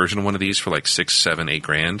 clean version of one of these for like $6, $7,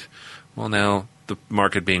 $8,000. Well, now the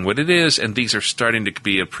market being what it is, and these are starting to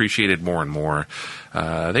be appreciated more and more.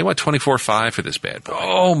 They want $24,500 for this bad boy.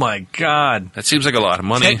 Oh my God, that seems like a lot of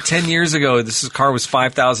money. 10 years ago, this car was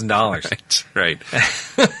 $5,000. Right.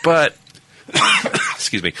 But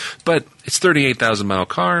excuse me. But it's 38,000 mile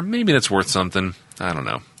car. Maybe that's worth something. I don't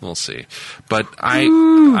know. We'll see. But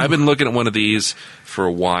I've been looking at one of these for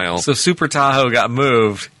a while. So Super Tahoe got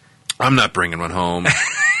moved. I'm not bringing one home.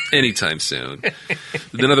 Anytime soon.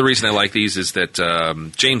 Another reason I like these is that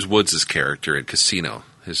James Woods' character in Casino,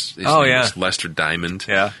 his name is Lester Diamond.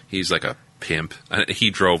 Yeah. He's like a pimp. He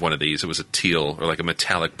drove one of these. It was a teal or like a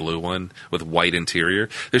metallic blue one with white interior.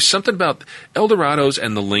 There's something about Eldorados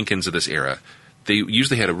and the Lincolns of this era. They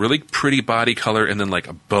usually had a really pretty body color and then like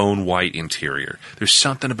a bone white interior. There's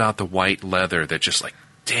something about the white leather that just like,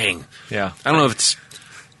 dang. Yeah. I don't know if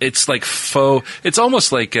it's like faux. It's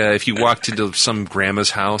almost like if you walked into some grandma's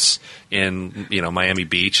house in Miami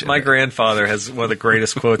Beach. My grandfather has one of the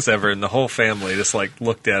greatest quotes ever, and the whole family just like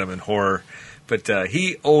looked at him in horror. But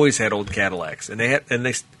he always had old Cadillacs, and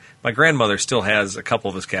my grandmother still has a couple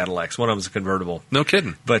of his Cadillacs. One of them is a convertible. No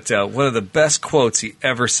kidding. But one of the best quotes he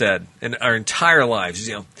ever said in our entire lives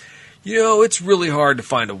is, it's really hard to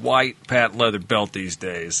find a white patent leather belt these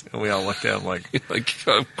days. And we all looked at him like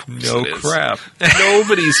no crap.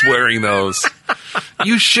 Nobody's wearing those.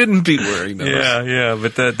 You shouldn't be wearing those. Yeah.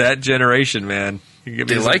 But that generation, man. They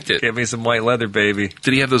liked it. Give me some white leather, baby.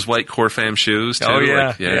 Did he have those white Corfam shoes, too? Oh,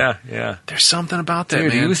 yeah. Yeah. There's something about that,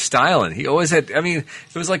 dude, man. He was styling. He always had, it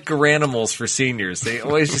was like Garanimals for seniors. They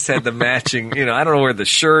always just had the matching, I don't know where the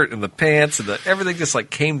shirt and the pants and everything just like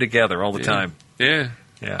came together all the time. Yeah.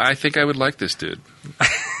 I think I would like this dude.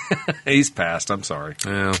 He's passed. I'm sorry.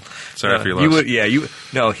 Well, sorry for your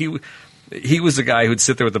loss. He was the guy who'd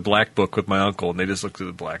sit there with the black book with my uncle, and they just looked at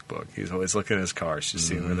the black book. He's always looking at his cars, just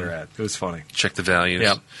seeing where they're at. It was funny. Check the values.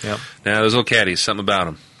 Yep. Now, those little caddies, something about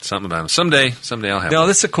them. Someday I'll have one. No,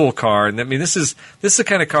 this is a cool car. And this is the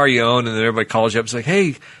kind of car you own, and then everybody calls you up and says,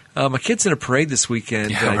 hey, my kid's in a parade this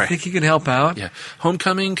weekend. I think you can help out. Yeah.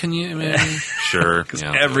 Homecoming, can you? Sure. Because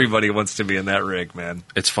everybody wants to be in that rig, man.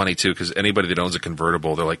 It's funny, too, because anybody that owns a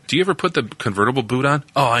convertible, they're like, do you ever put the convertible boot on?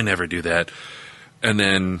 Oh, I never do that. And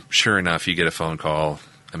then, sure enough, you get a phone call.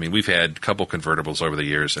 We've had a couple convertibles over the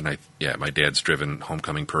years, and my dad's driven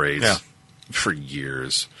homecoming parades for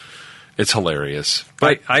years. It's hilarious.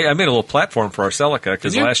 But I made a little platform for our Celica,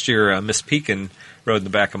 because last year Miss Pekin rode in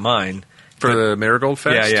the back of mine. For the Marigold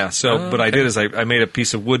Fest? Yeah. So, what I did is I made a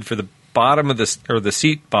piece of wood for the bottom of the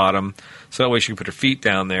seat bottom, so that way she can put her feet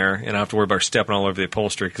down there, and I don't have to worry about her stepping all over the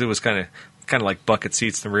upholstery, because it was kind of like bucket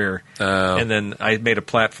seats in the rear. And then I made a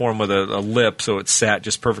platform with a lip so it sat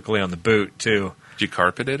just perfectly on the boot, too. Did you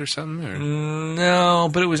carpet it or something? Or? No,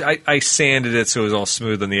 but it was I sanded it so it was all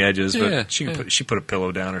smooth on the edges. But she put a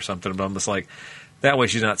pillow down or something. But I'm just like, that way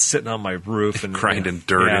she's not sitting on my roof and grinding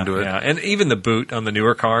dirt into it. Yeah, and even the boot on the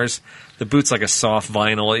newer cars, the boot's like a soft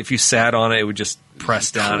vinyl. If you sat on it would just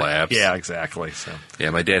press down. Collapse. Yeah, exactly. So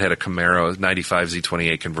my dad had a Camaro 95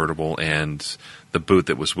 Z28 convertible, and the boot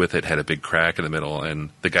that was with it had a big crack in the middle, and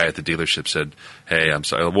the guy at the dealership said, hey, I'm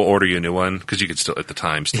sorry, we'll order you a new one, because you could still, at the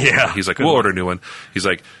time, he's like, we'll order a new one. He's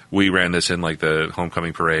like, we ran this in like the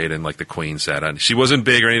homecoming parade, and like the Queen sat on. She wasn't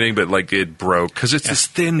big or anything, but like it broke, because it's this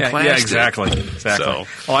thin plastic. Yeah, exactly. So.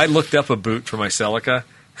 I looked up a boot for my Celica,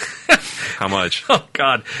 How much? Oh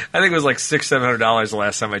God, I think it was like $600-700 the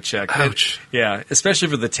last time I checked. Ouch. Yeah, especially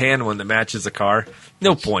for the tan one that matches the car.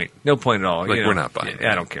 No point at all. Like, we're not buying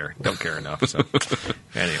I don't care. Don't care enough. So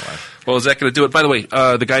anyway, Well, is that going to do it? By the way,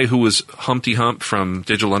 the guy who was Humpty Hump from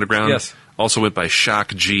Digital Underground Yes. also went by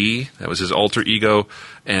Shock G. That was his alter ego,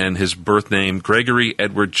 and his birth name, Gregory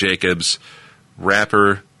Edward Jacobs,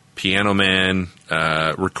 rapper, piano man,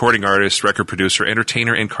 recording artist, record producer,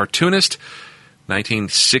 entertainer, and cartoonist.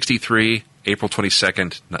 1963, April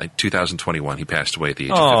 22nd, 2021. He passed away at the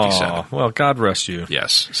age of 57. oh well, God rest you,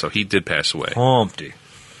 Yes, so he did pass away. Humpty.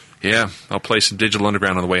 Yeah, I'll play some Digital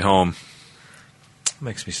Underground on the way home.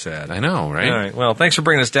 Makes me sad. I know, right? All right. Well, thanks for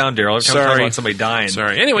bringing us down, Daryl. Every time we talk Sorry. about somebody dying.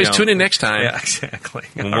 Sorry. Anyways, tune in next time. Yeah, exactly.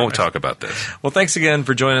 We All won't right. talk about this. Well, thanks again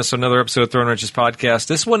for joining us on another episode of Throwing Wrenches Podcast.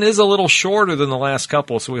 This one is a little shorter than the last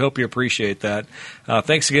couple, so we hope you appreciate that.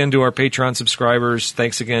 Thanks again to our Patreon subscribers.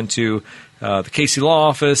 Thanks again to the Casey Law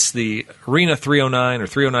Office, the Arena 309 or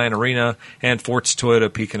 309 Arena, and Forts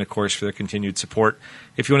Toyota Pekin, of course, for their continued support.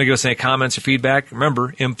 If you want to give us any comments or feedback,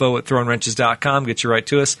 remember, info@throwingwrenches.com. Get you right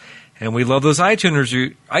to us. And we love those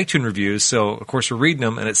iTunes reviews, so, of course, we're reading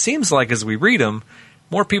them. And it seems like as we read them,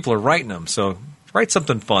 more people are writing them. So write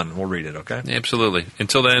something fun. We'll read it, okay? Absolutely.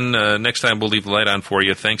 Until then, next time we'll leave the light on for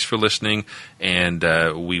you. Thanks for listening, and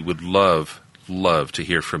we would love to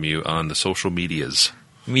hear from you on the social medias.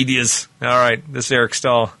 Medias. All right. This is Eric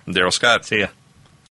Stahl. I'm Daryl Scott. See ya.